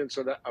no evidence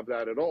of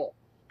that at all.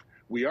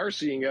 We are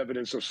seeing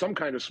evidence of some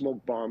kind of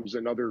smoke bombs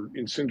and other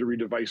incendiary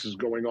devices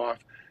going off,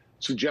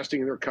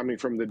 suggesting they're coming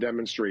from the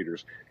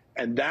demonstrators.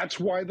 And that's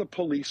why the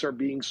police are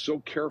being so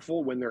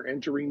careful when they're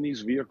entering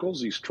these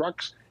vehicles, these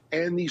trucks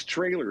and these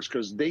trailers,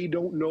 because they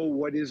don't know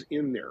what is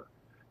in there.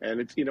 And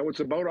it's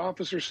about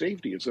officer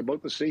safety. It's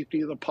about the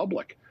safety of the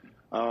public.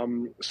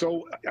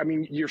 So, I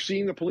mean, you're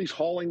seeing the police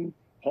hauling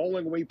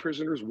away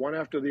prisoners one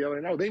after the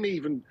other. Now, they may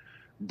even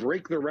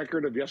break the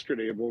record of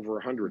yesterday of over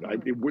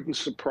 100. It wouldn't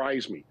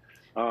surprise me.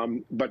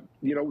 But,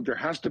 there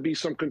has to be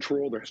some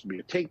control. There has to be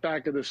a take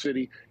back of the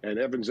city. And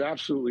Evan's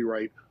absolutely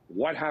right.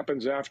 What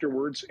happens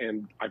afterwards?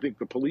 And I think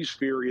the police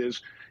fear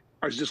is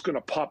this going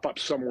to pop up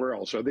somewhere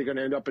else? Are they going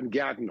to end up in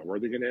Gatineau? Are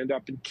they going to end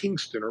up in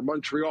Kingston or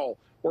Montreal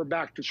or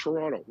back to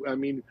Toronto? I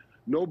mean,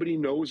 nobody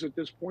knows at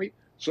this point.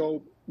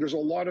 So there's a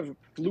lot of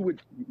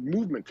fluid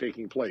movement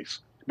taking place.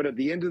 But at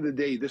the end of the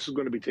day, this is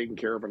going to be taken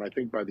care of. And I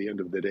think by the end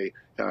of the day,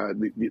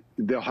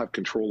 they'll have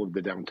control of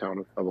the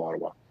downtown of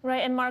Ottawa. Right.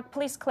 And Mark,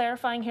 police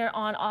clarifying here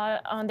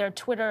on their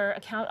Twitter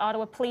account,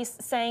 Ottawa Police,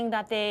 saying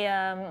that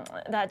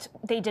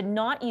they did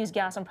not use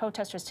gas on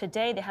protesters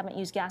today. They haven't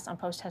used gas on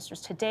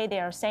protesters today. They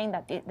are saying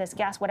that this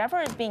gas,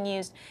 whatever is being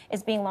used,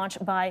 is being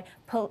launched by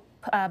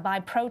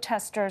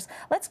protesters.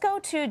 Let's go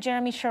to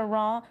Jeremy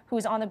Charron, who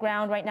is on the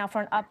ground right now for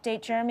an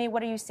update. Jeremy,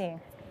 what are you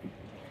seeing?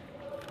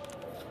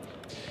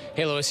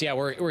 Hey, Lois. Yeah,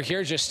 we're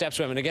here just steps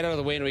away. I'm going to get out of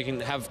the way and we can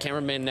have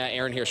cameraman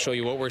Aaron here show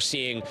you what we're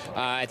seeing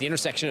at the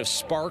intersection of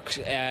Spark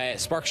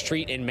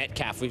Street and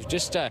Metcalfe. We've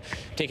just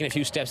taken a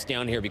few steps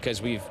down here because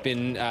we've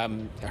been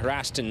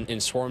harassed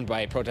and swarmed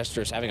by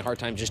protesters having a hard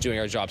time just doing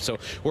our job. So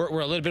we're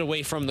a little bit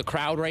away from the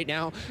crowd right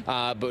now,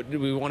 but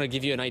we want to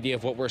give you an idea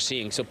of what we're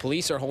seeing. So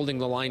police are holding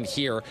the line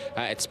here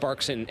at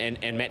Sparks and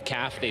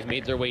Metcalfe. They've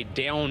made their way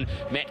down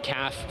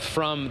Metcalfe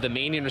from the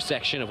main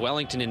intersection of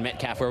Wellington and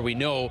Metcalfe, where we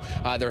know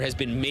there has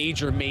been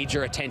major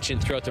attention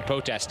throughout the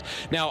protest.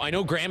 Now, I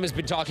know Graham has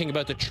been talking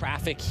about the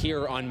traffic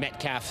here on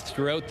Metcalfe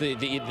throughout the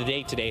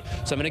day today,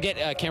 so I'm going to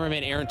get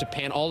cameraman Aaron to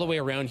pan all the way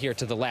around here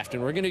to the left,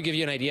 and we're going to give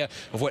you an idea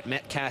of what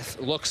Metcalfe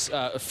looks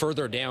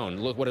further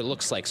down, look what it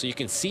looks like. So you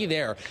can see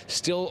there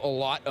still a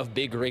lot of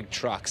big rig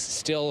trucks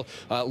still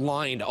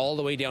lined all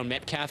the way down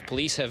Metcalfe.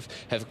 Police have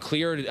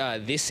cleared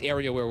this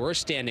area where we're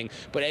standing,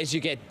 but as you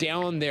get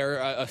down there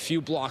a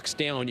few blocks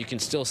down, you can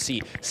still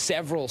see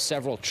several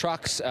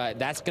trucks.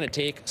 That's going to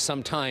take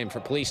some time for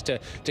police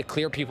to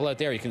clear people out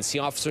there. You can see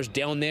officers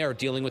down there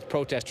dealing with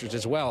protesters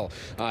as well.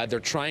 They're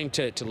trying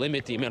to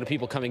limit the amount of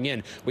people coming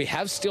in. We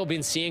have still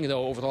been seeing,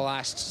 though, over the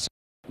last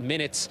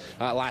minutes,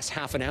 last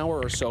half an hour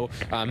or so,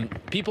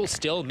 people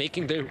still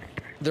making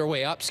their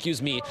way up,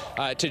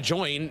 to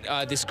join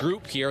this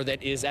group here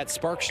that is at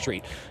Spark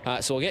Street.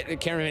 So we'll get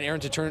cameraman Aaron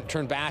to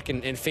turn back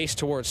and face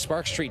towards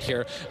Spark Street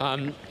here.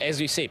 As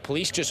we say,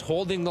 police just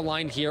holding the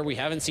line here. We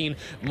haven't seen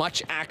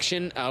much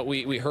action.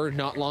 We heard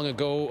not long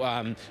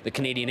ago the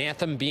Canadian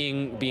anthem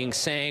being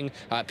sang.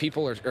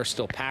 People are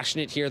still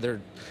passionate here. They're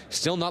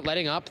still not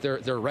letting up.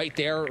 They're right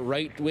there,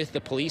 right with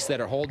the police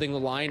that are holding the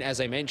line, as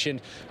I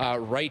mentioned,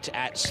 right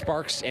at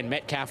Sparks and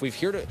Metcalfe. We've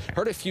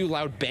heard a few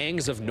loud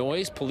bangs of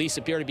noise. Police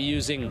appear to be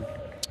using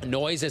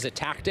noise as a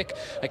tactic.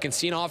 I can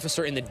see an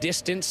officer in the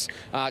distance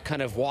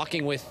kind of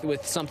walking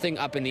with something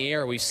up in the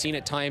air. We've seen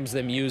at times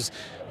them use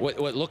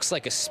what looks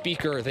like a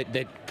speaker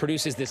that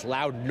produces this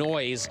loud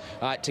noise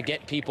to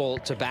get people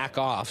to back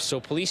off. So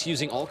police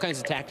using all kinds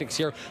of tactics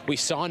here. We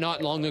saw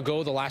not long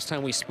ago, the last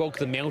time we spoke,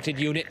 the mounted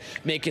unit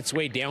make its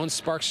way down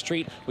Spark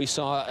Street. We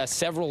saw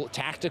several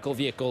tactical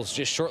vehicles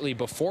just shortly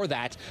before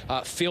that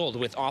filled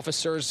with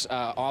officers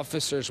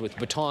with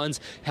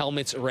batons,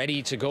 helmets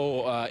ready to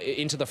go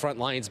into the front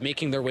lines,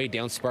 making their way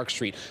down Spark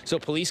Street. So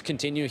police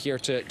continue here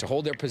to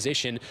hold their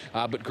position,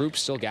 but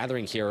groups still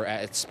gathering here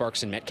at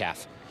Sparks and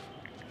Metcalfe.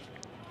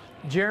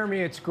 Jeremy,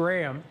 it's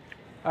Graham.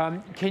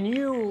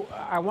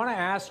 I want to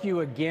ask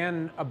you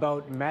again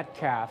about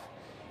Metcalf.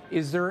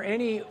 Is there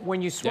any,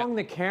 when you swung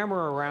the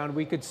camera around,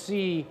 we could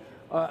see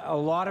a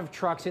lot of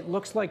trucks. It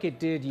looks like it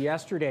did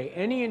yesterday.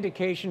 Any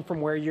indication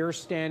from where you're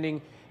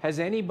standing, has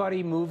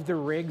anybody moved the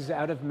rigs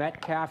out of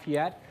Metcalf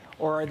yet,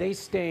 or are they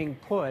staying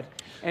put?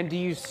 And do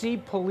you see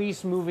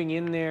police moving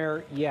in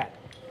there yet?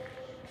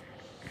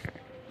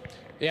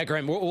 Yeah,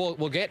 Graham,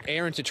 we'll get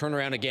Aaron to turn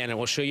around again, and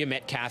we'll show you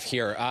Metcalf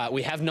here.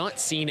 We have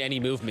not seen any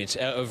movement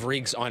of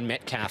rigs on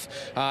Metcalf.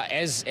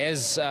 As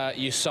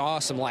you saw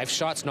some live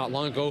shots not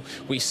long ago,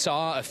 we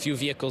saw a few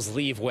vehicles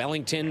leave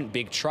Wellington,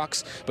 big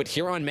trucks. But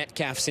here on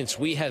Metcalf, since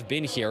we have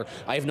been here,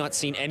 I have not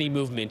seen any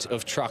movement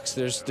of trucks.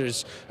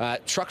 There's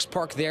trucks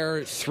parked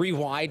there, 3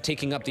 wide,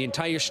 taking up the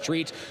entire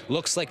street.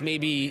 Looks like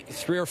maybe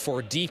 3 or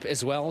 4 deep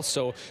as well.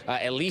 So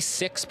at least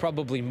 6,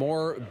 probably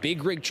more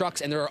big rig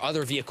trucks, and there are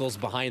other vehicles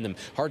behind them.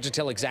 Hard to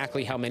tell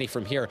exactly how many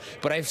from here,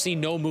 but I've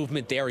seen no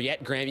movement there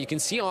yet, Graham. You can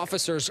see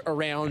officers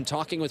around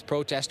talking with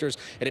protesters.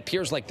 It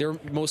appears like they're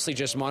mostly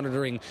just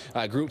monitoring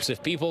groups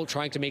of people,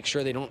 trying to make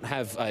sure they don't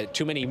have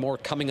too many more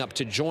coming up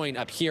to join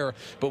up here,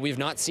 but we've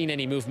not seen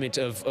any movement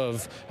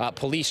of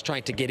police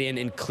trying to get in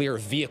and clear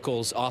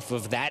vehicles off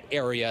of that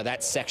area,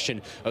 that section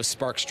of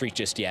Spark Street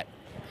just yet.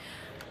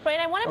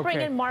 Right, I want to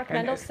bring in Mark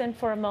Mendelson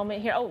for a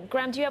moment here. Oh,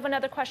 Graham, do you have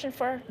another question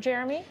for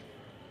Jeremy?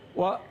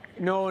 Well,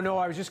 no,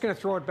 I was just going to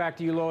throw it back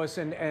to you, Lois,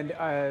 and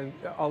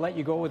I'll let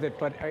you go with it,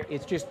 but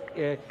it's just,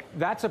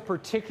 that's a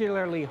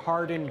particularly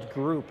hardened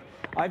group.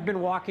 I've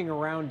been walking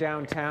around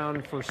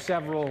downtown for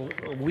several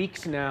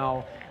weeks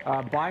now,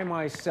 by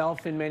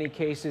myself in many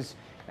cases,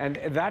 and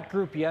that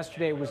group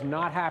yesterday was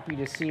not happy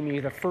to see me.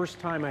 The first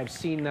time I've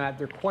seen that,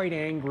 they're quite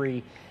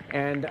angry,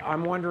 and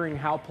I'm wondering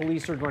how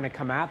police are going to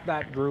come at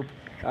that group,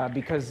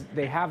 because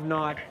they have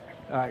not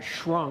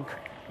shrunk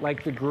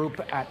like the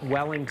group at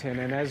Wellington.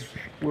 And as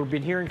we've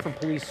been hearing from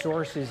police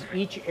sources,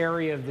 each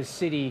area of the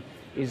city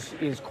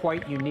is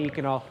quite unique,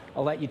 and I'll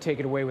let you take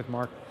it away with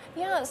Mark.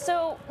 Yeah,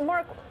 so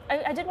Mark,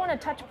 I did want to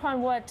touch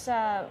upon what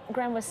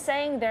Graham was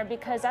saying there,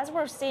 because as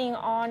we're seeing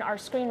on our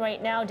screen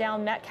right now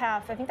down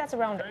Metcalf, I think that's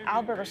around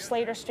Albert or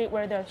Slater Street,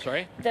 where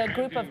the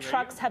group of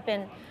trucks have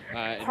been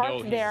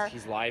parked there.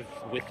 He's live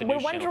with the We're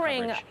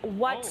wondering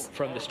what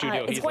from the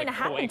studio. is going to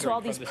happen to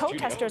all these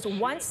protesters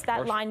once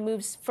that line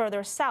moves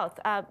further south.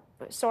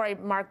 Sorry,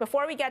 Mark,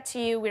 before we get to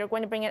you, we're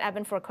going to bring in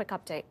Evan for a quick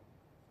update.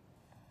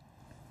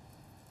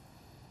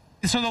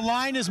 So the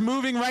line is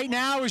moving right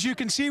now. As you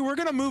can see, we're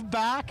going to move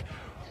back.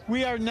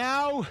 We are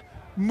now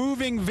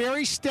moving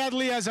very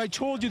steadily. As I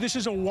told you, this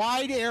is a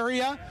wide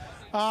area,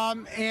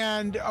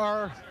 and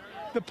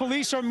the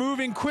police are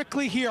moving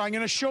quickly here. I'm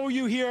going to show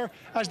you here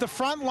as the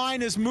front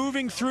line is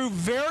moving through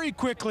very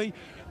quickly.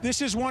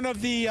 This is one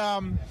of the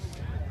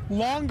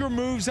longer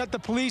moves that the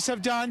police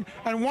have done,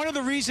 and one of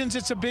the reasons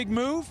it's a big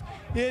move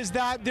is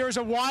that there's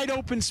a wide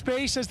open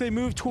space as they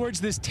move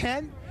towards this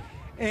tent,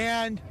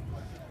 and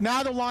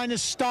now the line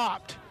is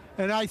stopped.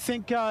 And I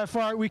think if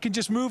we can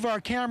just move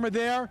our camera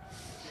there,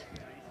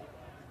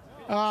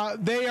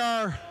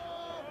 the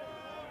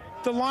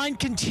line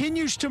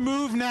continues to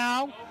move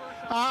now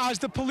as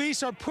the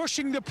police are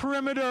pushing the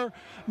perimeter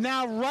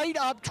now right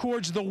up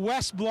towards the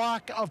west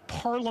block of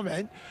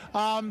Parliament.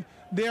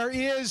 There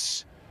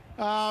is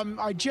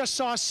I just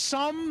saw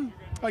some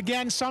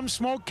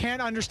smoke,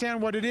 can't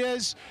understand what it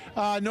is,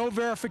 no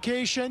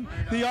verification.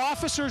 The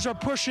officers are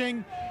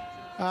pushing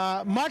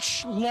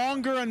much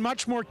longer and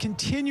much more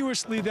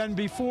continuously than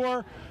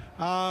before.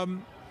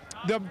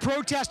 The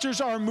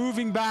protesters are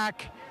moving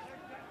back.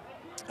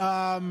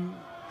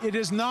 It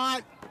is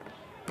not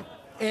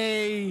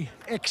a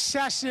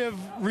excessive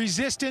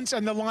resistance,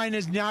 and the line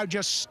is now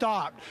just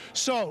stopped.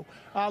 So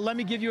let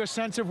me give you a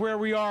sense of where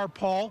we are,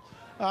 Paul.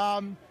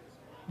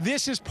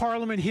 This is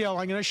Parliament Hill.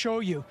 I'm going to show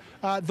you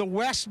the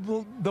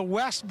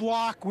west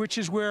block, which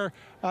is where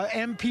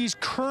MPs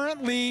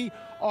currently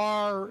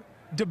are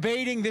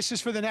debating. This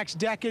is for the next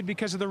decade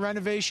because of the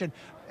renovation,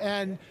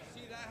 and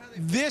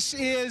this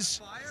is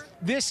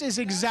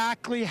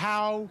exactly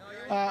how.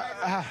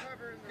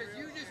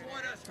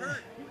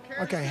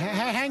 Okay,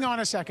 hang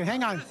on a second.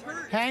 Hang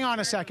on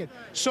a second.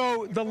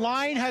 So the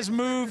line has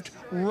moved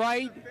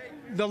right.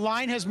 The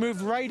line has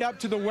moved right up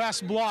to the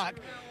west block.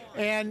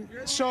 And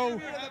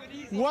so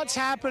what's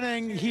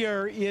happening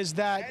here is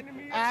that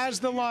as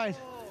the line...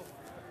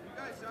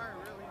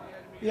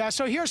 Yeah,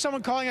 so here's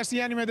someone calling us the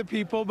enemy of the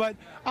people, but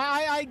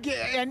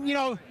and you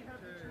know,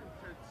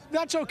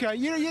 that's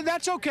okay.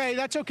 That's okay.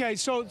 That's okay.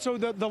 So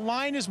the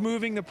line is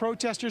moving. The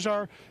protesters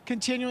are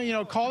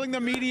continuing, calling the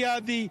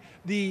media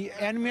the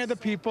enemy of the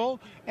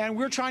people, and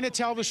we're trying to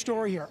tell the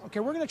story here.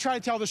 Okay, we're going to try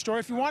to tell the story.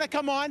 If you want to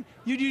come on,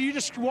 you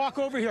just walk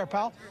over here,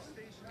 pal.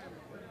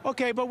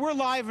 Okay, but we're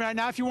live right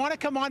now. If you want to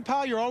come on,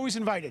 pal, you're always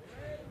invited.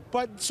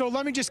 But so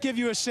let me just give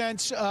you a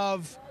sense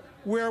of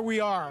where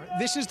we are.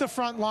 This is the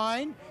front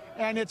line,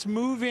 and it's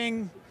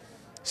moving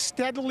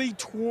steadily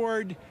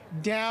toward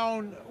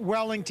down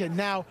Wellington.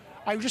 Now,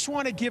 I just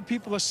want to give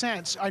people a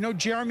sense. I know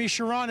Jeremy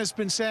Sharon has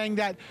been saying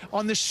that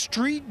on the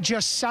street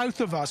just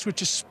south of us,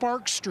 which is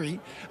Spark Street,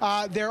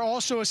 there are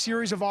also a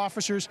series of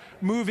officers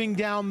moving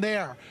down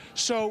there.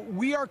 So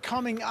we are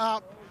coming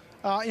up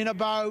in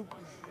about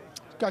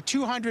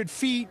 200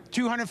 feet,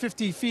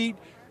 250 feet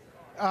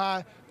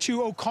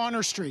to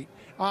O'Connor Street.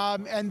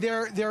 And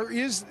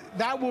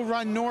that will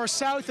run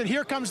north-south, and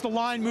here comes the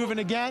line moving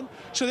again.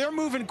 So they're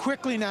moving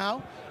quickly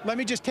now. Let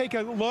me just take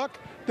a look.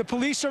 The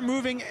police are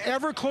moving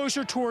ever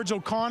closer towards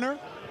O'Connor.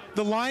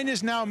 The line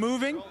is now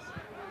moving,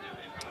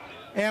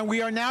 and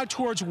we are now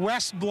towards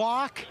West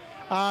Block.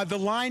 The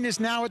line is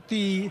now at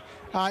the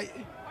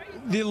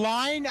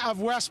line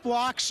of West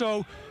Block,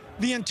 so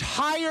the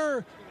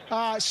entire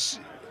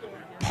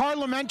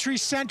Parliamentary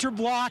Centre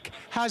block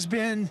has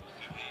been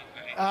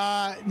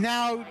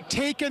now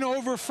taken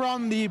over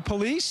from the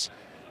police,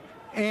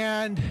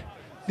 and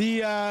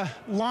the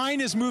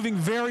line is moving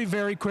very,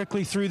 very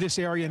quickly through this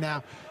area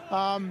now.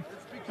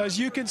 As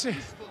you can see,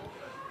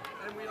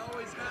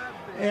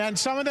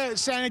 and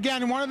and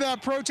again, one of the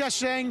protesters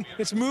saying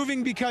it's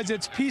moving because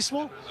it's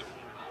peaceful.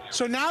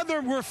 So now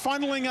we're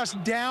funneling us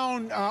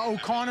down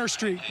O'Connor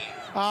Street.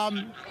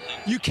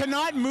 You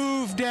cannot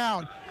move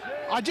down.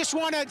 I just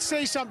want to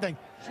say something.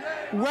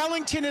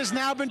 Wellington has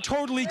now been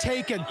totally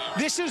taken.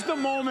 This is the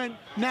moment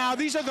now.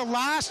 These are the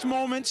last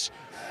moments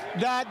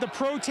that the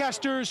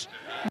protesters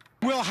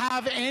will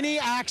have any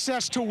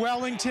access to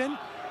Wellington.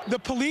 The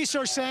police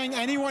are saying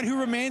anyone who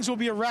remains will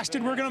be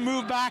arrested. We're going to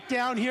move back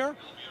down here.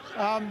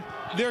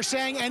 They're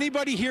saying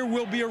anybody here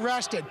will be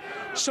arrested.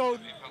 So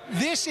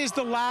this is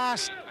the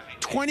last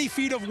 20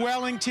 feet of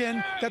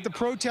Wellington that the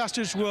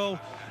protesters will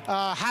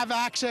have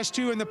access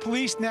to, and the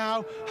police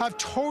now have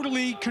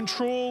totally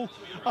control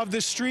of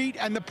the street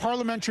and the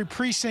parliamentary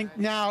precinct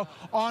now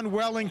on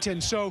Wellington.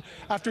 So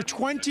after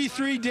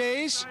 23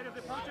 days,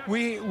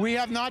 we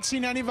have not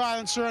seen any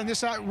violence, sir. And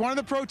this one of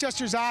the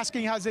protesters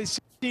asking, has they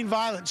seen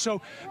violence?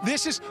 So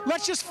this is,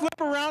 let's just flip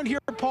around here,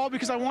 Paul,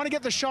 because I want to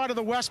get the shot of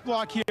the West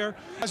Block here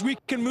as we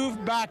can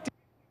move back,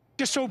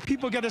 just so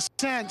people get a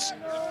sense.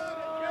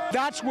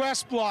 That's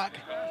West Block,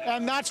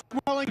 and that's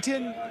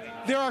Wellington.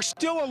 There are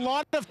still a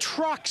lot of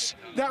trucks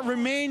that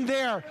remain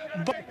there,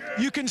 but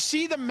you can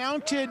see the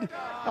mounted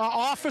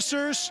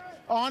officers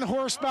on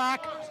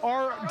horseback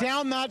are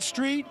down that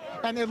street,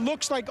 and it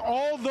looks like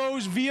all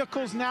those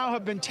vehicles now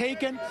have been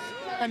taken.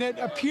 And it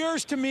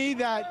appears to me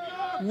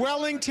that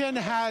Wellington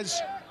has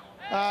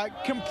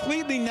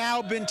completely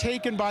now been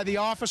taken by the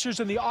officers,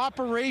 and the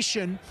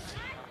operation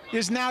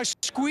is now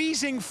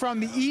squeezing from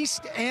the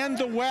east and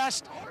the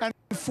west and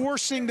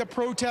forcing the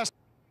protest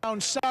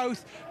down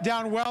south,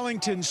 down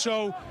Wellington.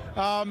 So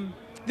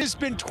this has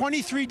been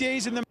 23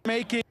 days in the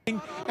making,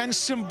 and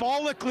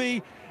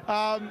symbolically,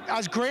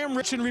 as Graham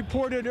Richardson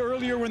reported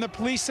earlier when the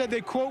police said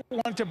they, quote,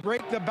 want to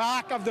break the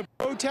back of the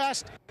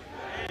protest,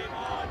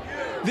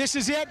 this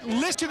is it.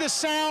 Listen to the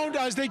sound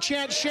as they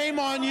chant, "Shame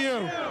on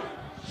you."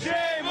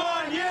 Shame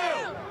on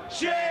you!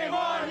 Shame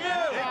on you!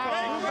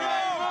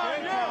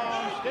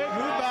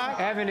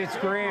 Evan, it's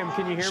Graham.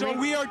 Can you hear me? So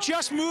we are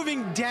just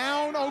moving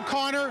down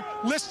O'Connor.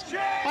 Listen,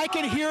 I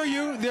can hear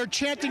you. They're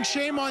chanting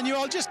 "Shame on you."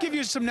 I'll just give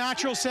you some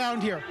natural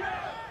sound here.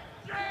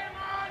 Shame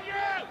on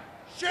you!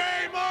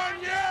 Shame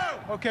on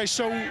you! Okay,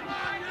 so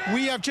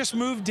we have just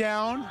moved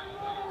down.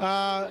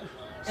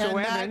 So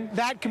Evan,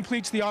 that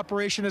completes the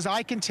operation, as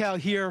I can tell,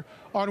 here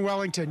on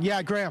Wellington.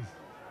 Yeah, Graham.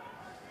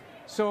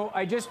 So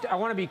I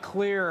want to be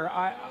clear.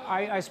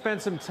 I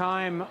spent some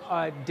time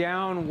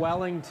down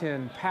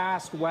Wellington,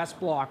 past West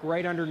Block,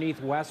 right underneath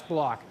West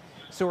Block.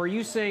 So are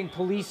you saying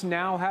police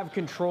now have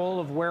control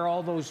of where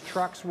all those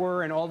trucks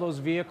were and all those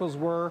vehicles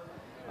were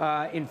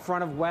in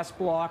front of West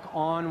Block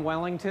on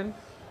Wellington?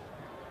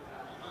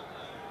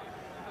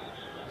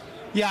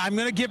 Yeah, I'm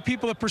going to give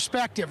people a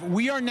perspective.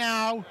 We are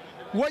now,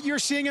 what you're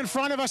seeing in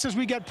front of us as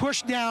we get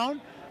pushed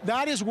down,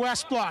 that is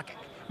West Block.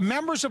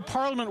 Members of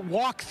Parliament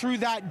walk through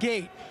that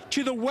gate.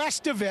 To the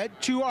west of it,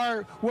 to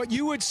what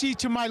you would see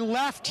to my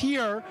left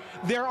here,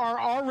 there are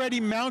already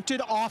mounted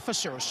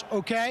officers,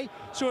 okay?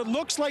 So it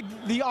looks like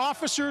the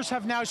officers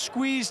have now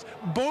squeezed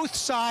both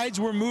sides.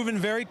 We're moving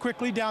very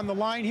quickly down the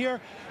line here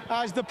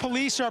as the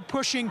police are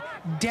pushing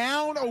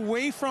down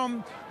away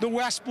from the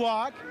West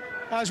Block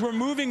as we're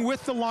moving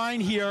with the line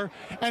here.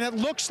 And it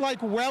looks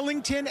like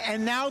Wellington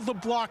and now the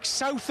block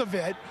south of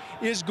it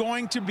is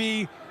going to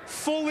be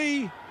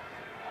fully.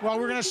 Well,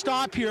 we're going to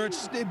stop here.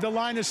 The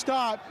line is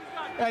stopped.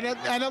 And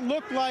it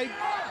looked like,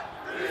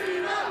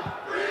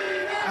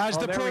 as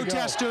the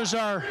protesters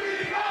are.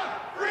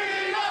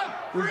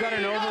 We've got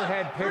an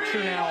overhead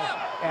picture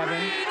now,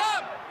 Evan,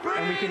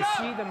 and we can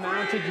see the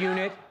mounted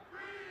unit.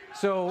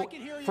 So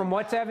from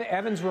what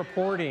Evan's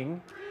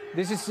reporting,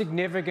 this is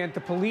significant. The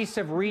police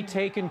have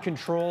retaken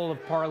control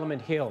of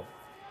Parliament Hill.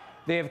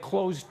 They have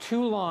closed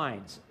two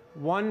lines,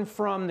 one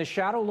from the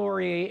Chateau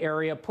Laurier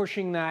area,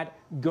 pushing that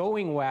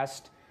going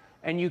west.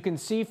 And you can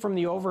see from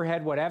the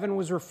overhead what Evan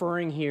was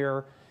referring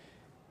here,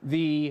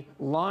 the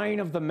line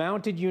of the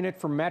mounted unit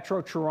from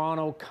Metro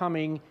Toronto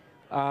coming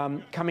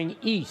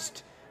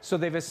east. So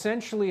they've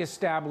essentially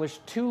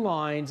established two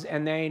lines,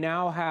 and they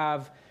now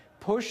have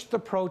pushed the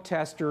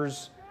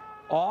protesters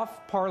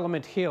off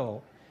Parliament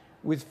Hill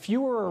with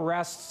fewer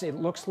arrests, it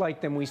looks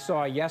like, than we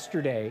saw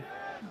yesterday.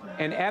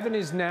 And Evan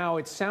is now,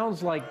 it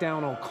sounds like,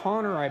 down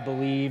O'Connor, I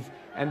believe,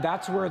 and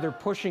that's where they're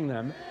pushing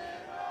them.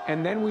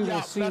 And then we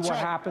will see what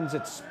happens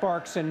at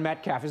Sparks and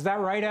Metcalfe. Is that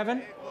right,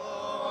 Evan?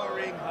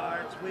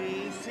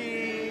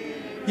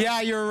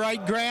 Yeah, you're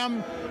right,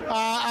 Graham.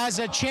 As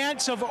a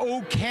chance of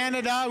O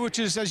Canada, which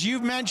is, as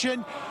you've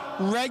mentioned,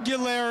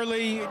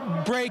 regularly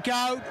break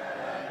out,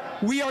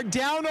 we are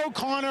down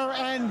O'Connor,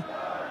 and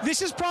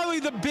this is probably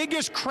the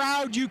biggest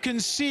crowd you can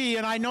see,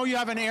 and I know you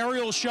have an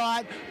aerial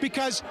shot,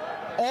 because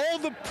all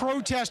the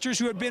protesters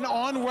who have been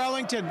on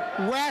Wellington,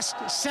 west,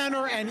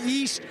 center, and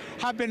east,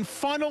 have been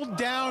funneled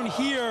down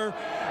here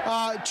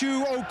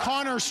to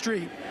O'Connor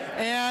Street.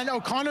 And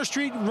O'Connor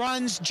Street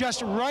runs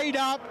just right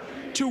up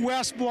to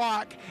West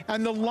Block,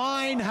 and the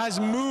line has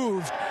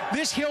moved.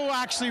 This hill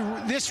actually,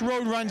 this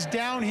road runs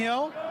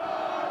downhill.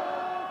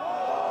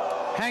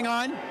 Hang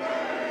on.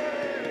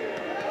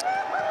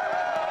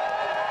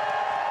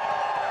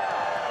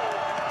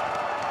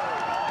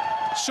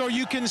 So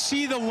you can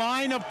see the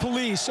line of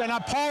police. And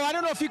Paul, I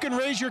don't know if you can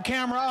raise your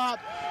camera up,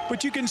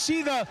 but you can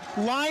see the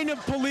line of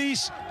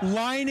police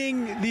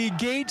lining the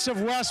gates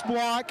of West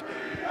Block,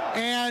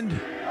 and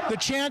the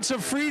chants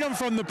of freedom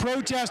from the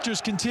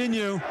protesters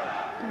continue.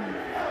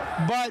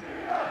 But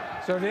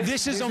so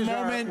this is a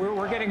moment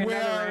we're getting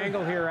another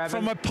angle here, Evan.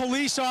 From a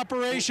police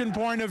operation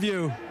point of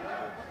view.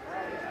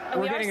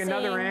 We're getting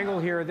another angle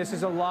here. This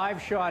is a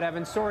live shot,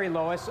 Evan. Sorry,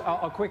 Lois.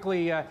 I'll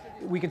quickly,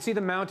 we can see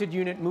the mounted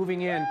unit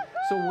moving in.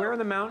 So where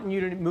the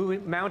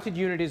mounted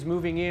unit is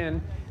moving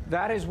in,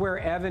 that is where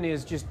Evan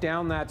is, just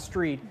down that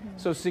street.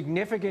 So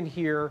significant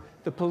here,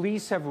 the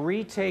police have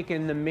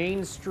retaken the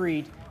main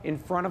street in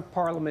front of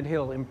Parliament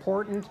Hill.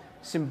 Important,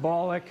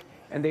 symbolic,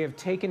 and they have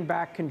taken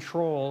back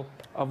control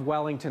of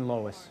Wellington,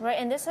 Lois. Right,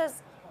 and this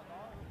has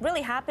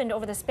really happened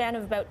over the span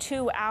of about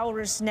 2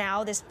 hours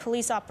now, this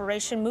police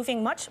operation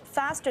moving much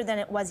faster than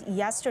it was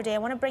yesterday. I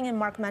want to bring in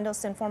Mark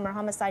Mendelson, former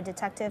homicide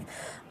detective,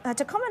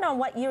 to comment on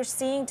what you're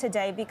seeing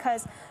today,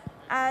 because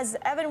as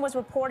Evan was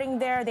reporting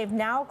there, they've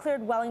now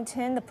cleared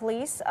Wellington, the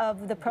police,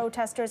 of the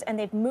protesters, and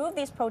they've moved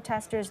these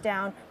protesters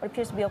down what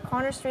appears to be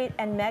O'Connor Street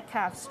and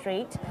Metcalfe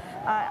Street.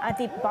 At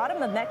the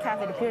bottom of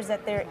Metcalfe, it appears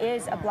that there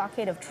is a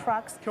blockade of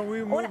trucks. Can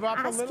we move up a little? I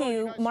want to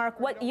ask you, Mark,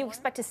 what you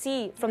expect to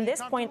see from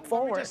this point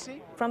forward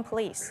from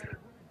police.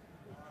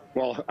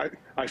 Well,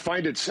 I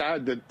find it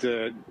sad that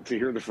to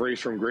hear the phrase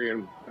from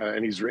Graham,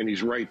 and he's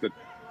right, that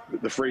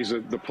the phrase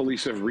that the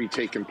police have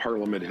retaken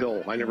Parliament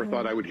Hill. I never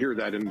thought I would hear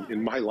that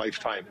in my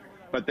lifetime,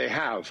 but they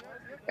have.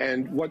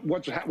 And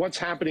what's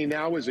happening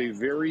now is a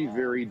very,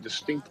 very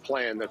distinct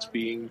plan that's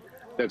being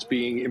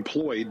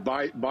employed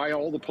by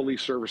all the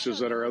police services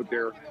that are out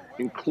there,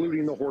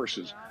 including the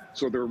horses.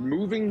 So they're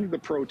moving the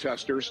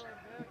protesters.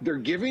 They're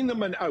giving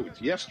them an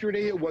out.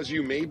 Yesterday it was,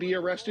 you may be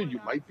arrested, you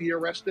might be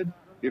arrested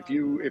if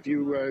you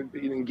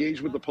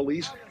engage with the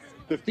police.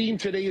 The theme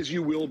today is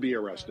you will be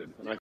arrested.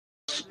 And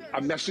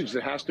a message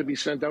that has to be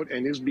sent out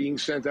and is being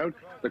sent out.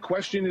 The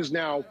question is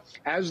now,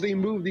 as they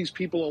move these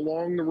people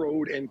along the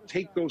road and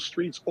take those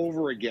streets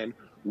over again,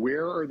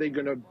 where are they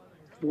going to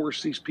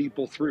force these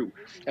people through?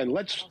 And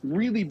let's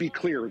really be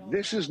clear,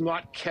 this is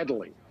not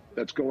kettling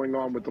that's going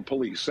on with the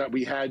police that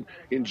we had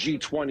in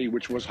G20,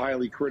 which was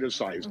highly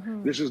criticized.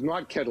 This is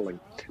not kettling.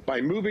 By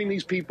moving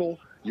these people,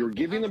 you're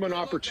giving them an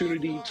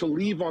opportunity to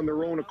leave on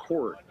their own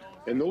accord.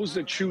 And those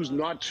that choose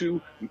not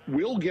to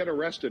will get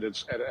arrested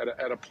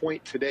at a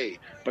point today.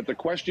 But the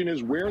question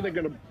is, where are they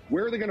going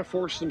to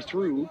force them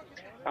through?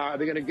 Are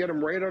they going to get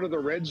them right out of the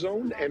red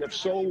zone? And if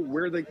so,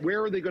 where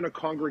are they going to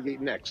congregate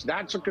next?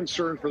 That's a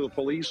concern for the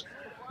police.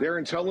 Their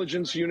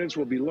intelligence units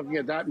will be looking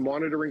at that,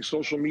 monitoring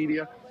social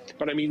media.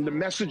 But I mean, the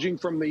messaging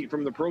from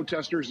the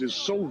protesters is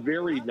so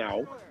varied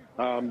now,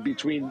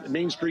 between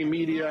mainstream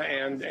media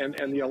and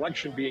the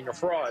election being a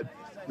fraud,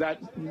 that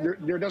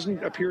there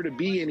doesn't appear to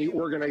be any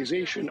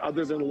organization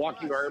other than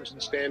locking arms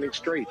and standing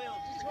straight.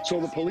 So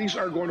the police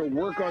are going to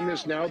work on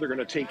this now. They're going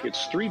to take it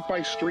street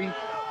by street.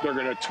 They're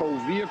going to tow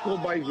vehicle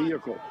by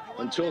vehicle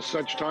until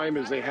such time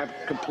as they have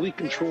complete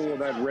control of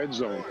that red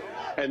zone.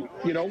 And,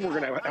 you know, we're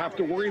going to have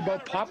to worry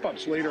about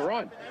pop-ups later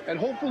on. And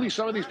hopefully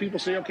some of these people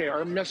say, okay,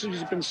 our message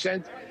has been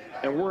sent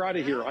and we're out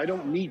of here. I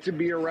don't need to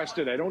be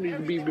arrested. I don't need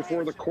to be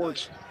before the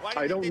courts.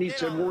 I don't need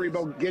to worry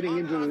about getting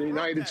into the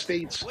United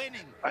States.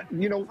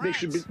 You know, they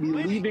should be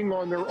leaving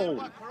on their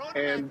own.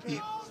 And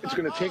it's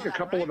going to take a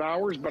couple of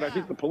hours, but I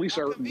think the police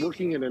are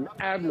working in an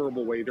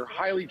admirable way. They're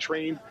highly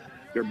trained.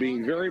 They're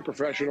being very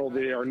professional.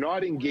 They are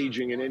not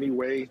engaging in any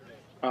way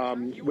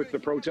with the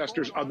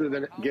protesters other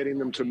than getting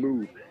them to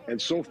move.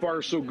 And so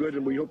far, so good,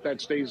 and we hope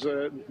that stays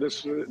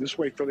this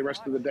way for the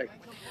rest of the day.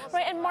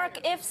 Right, and Mark,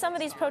 if some of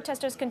these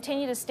protesters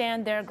continue to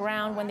stand their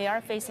ground when they are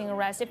facing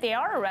arrest, if they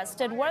are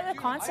arrested, what are the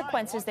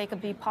consequences they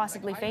could be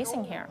possibly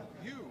facing here?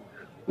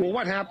 Well,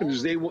 what happens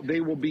is they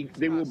will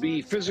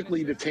be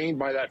physically detained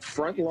by that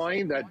front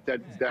line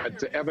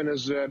that Evan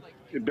has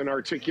been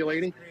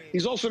articulating.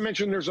 He's also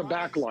mentioned there's a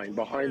back line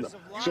behind them.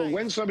 So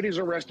when somebody's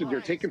arrested, they're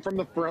taken from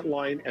the front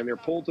line and they're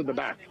pulled to the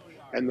back.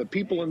 And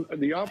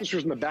the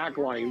officers in the back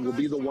line will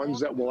be the ones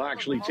that will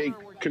actually take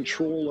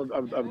control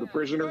of the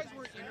prisoner.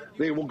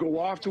 They will go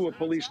off to a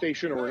police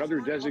station or another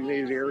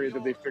designated area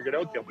that they figured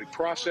out. They'll be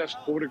processed,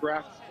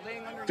 photographed,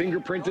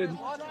 fingerprinted,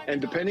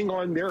 and depending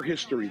on their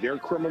history, their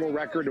criminal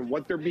record, and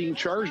what they're being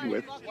charged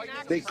with,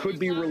 they could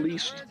be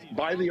released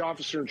by the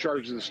officer in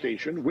charge of the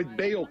station with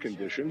bail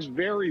conditions,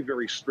 very,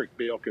 very strict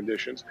bail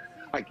conditions.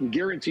 I can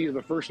guarantee you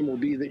the first one will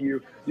be that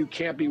you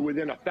can't be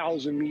within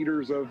 1,000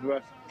 meters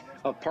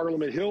of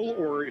Parliament Hill,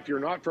 or if you're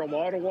not from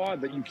Ottawa,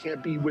 that you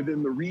can't be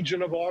within the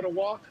region of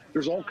Ottawa.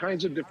 There's all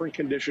kinds of different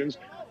conditions.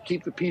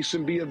 Keep the peace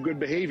and be of good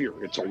behavior.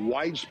 It's a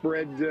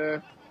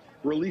widespread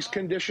release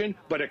condition,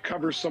 but it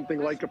covers something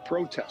like a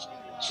protest.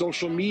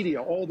 Social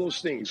media, all those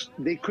things,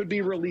 they could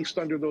be released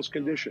under those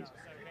conditions.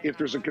 If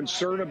there's a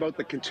concern about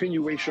the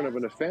continuation of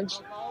an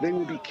offense, they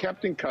will be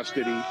kept in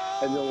custody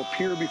and they'll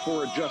appear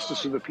before a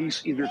justice of the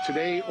peace either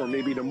today or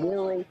maybe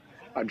tomorrow.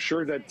 I'm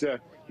sure that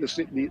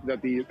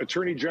the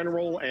Attorney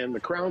General and the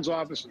Crown's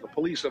Office and the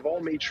police have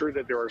all made sure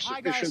that there are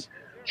sufficient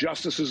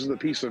justices of the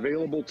peace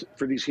available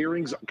for these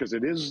hearings, because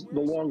it is the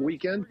long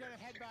weekend,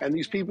 and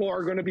these people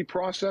are going to be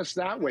processed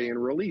that way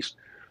and released.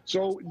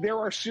 So there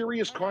are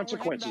serious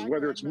consequences,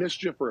 whether it's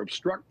mischief or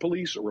obstruct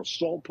police or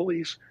assault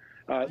police.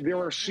 There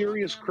are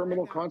serious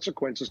criminal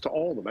consequences to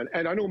all of them.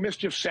 And I know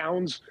mischief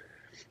sounds,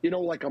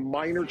 like a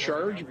minor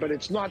charge, but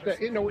it's not that,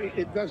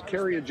 it does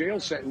carry a jail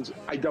sentence.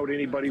 I doubt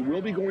anybody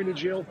will be going to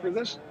jail for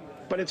this,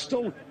 but it's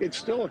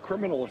still a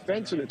criminal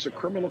offense and it's a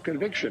criminal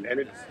conviction, and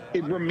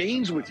it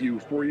remains with you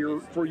for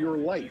your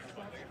life.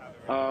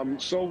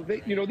 So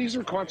these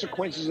are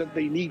consequences that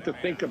they need to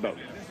think about.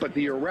 But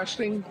the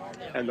arresting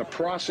and the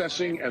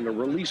processing and the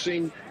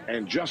releasing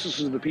and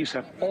justices of the peace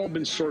have all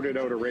been sorted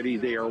out already.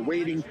 They are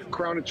waiting.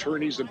 Crown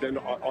attorneys have been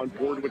on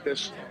board with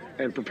this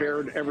and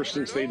prepared ever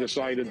since they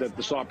decided that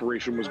this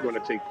operation was going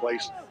to take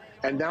place.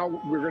 And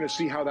now we're going to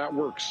see how that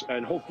works.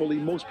 And hopefully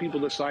most people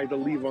decide to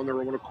leave on their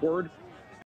own accord.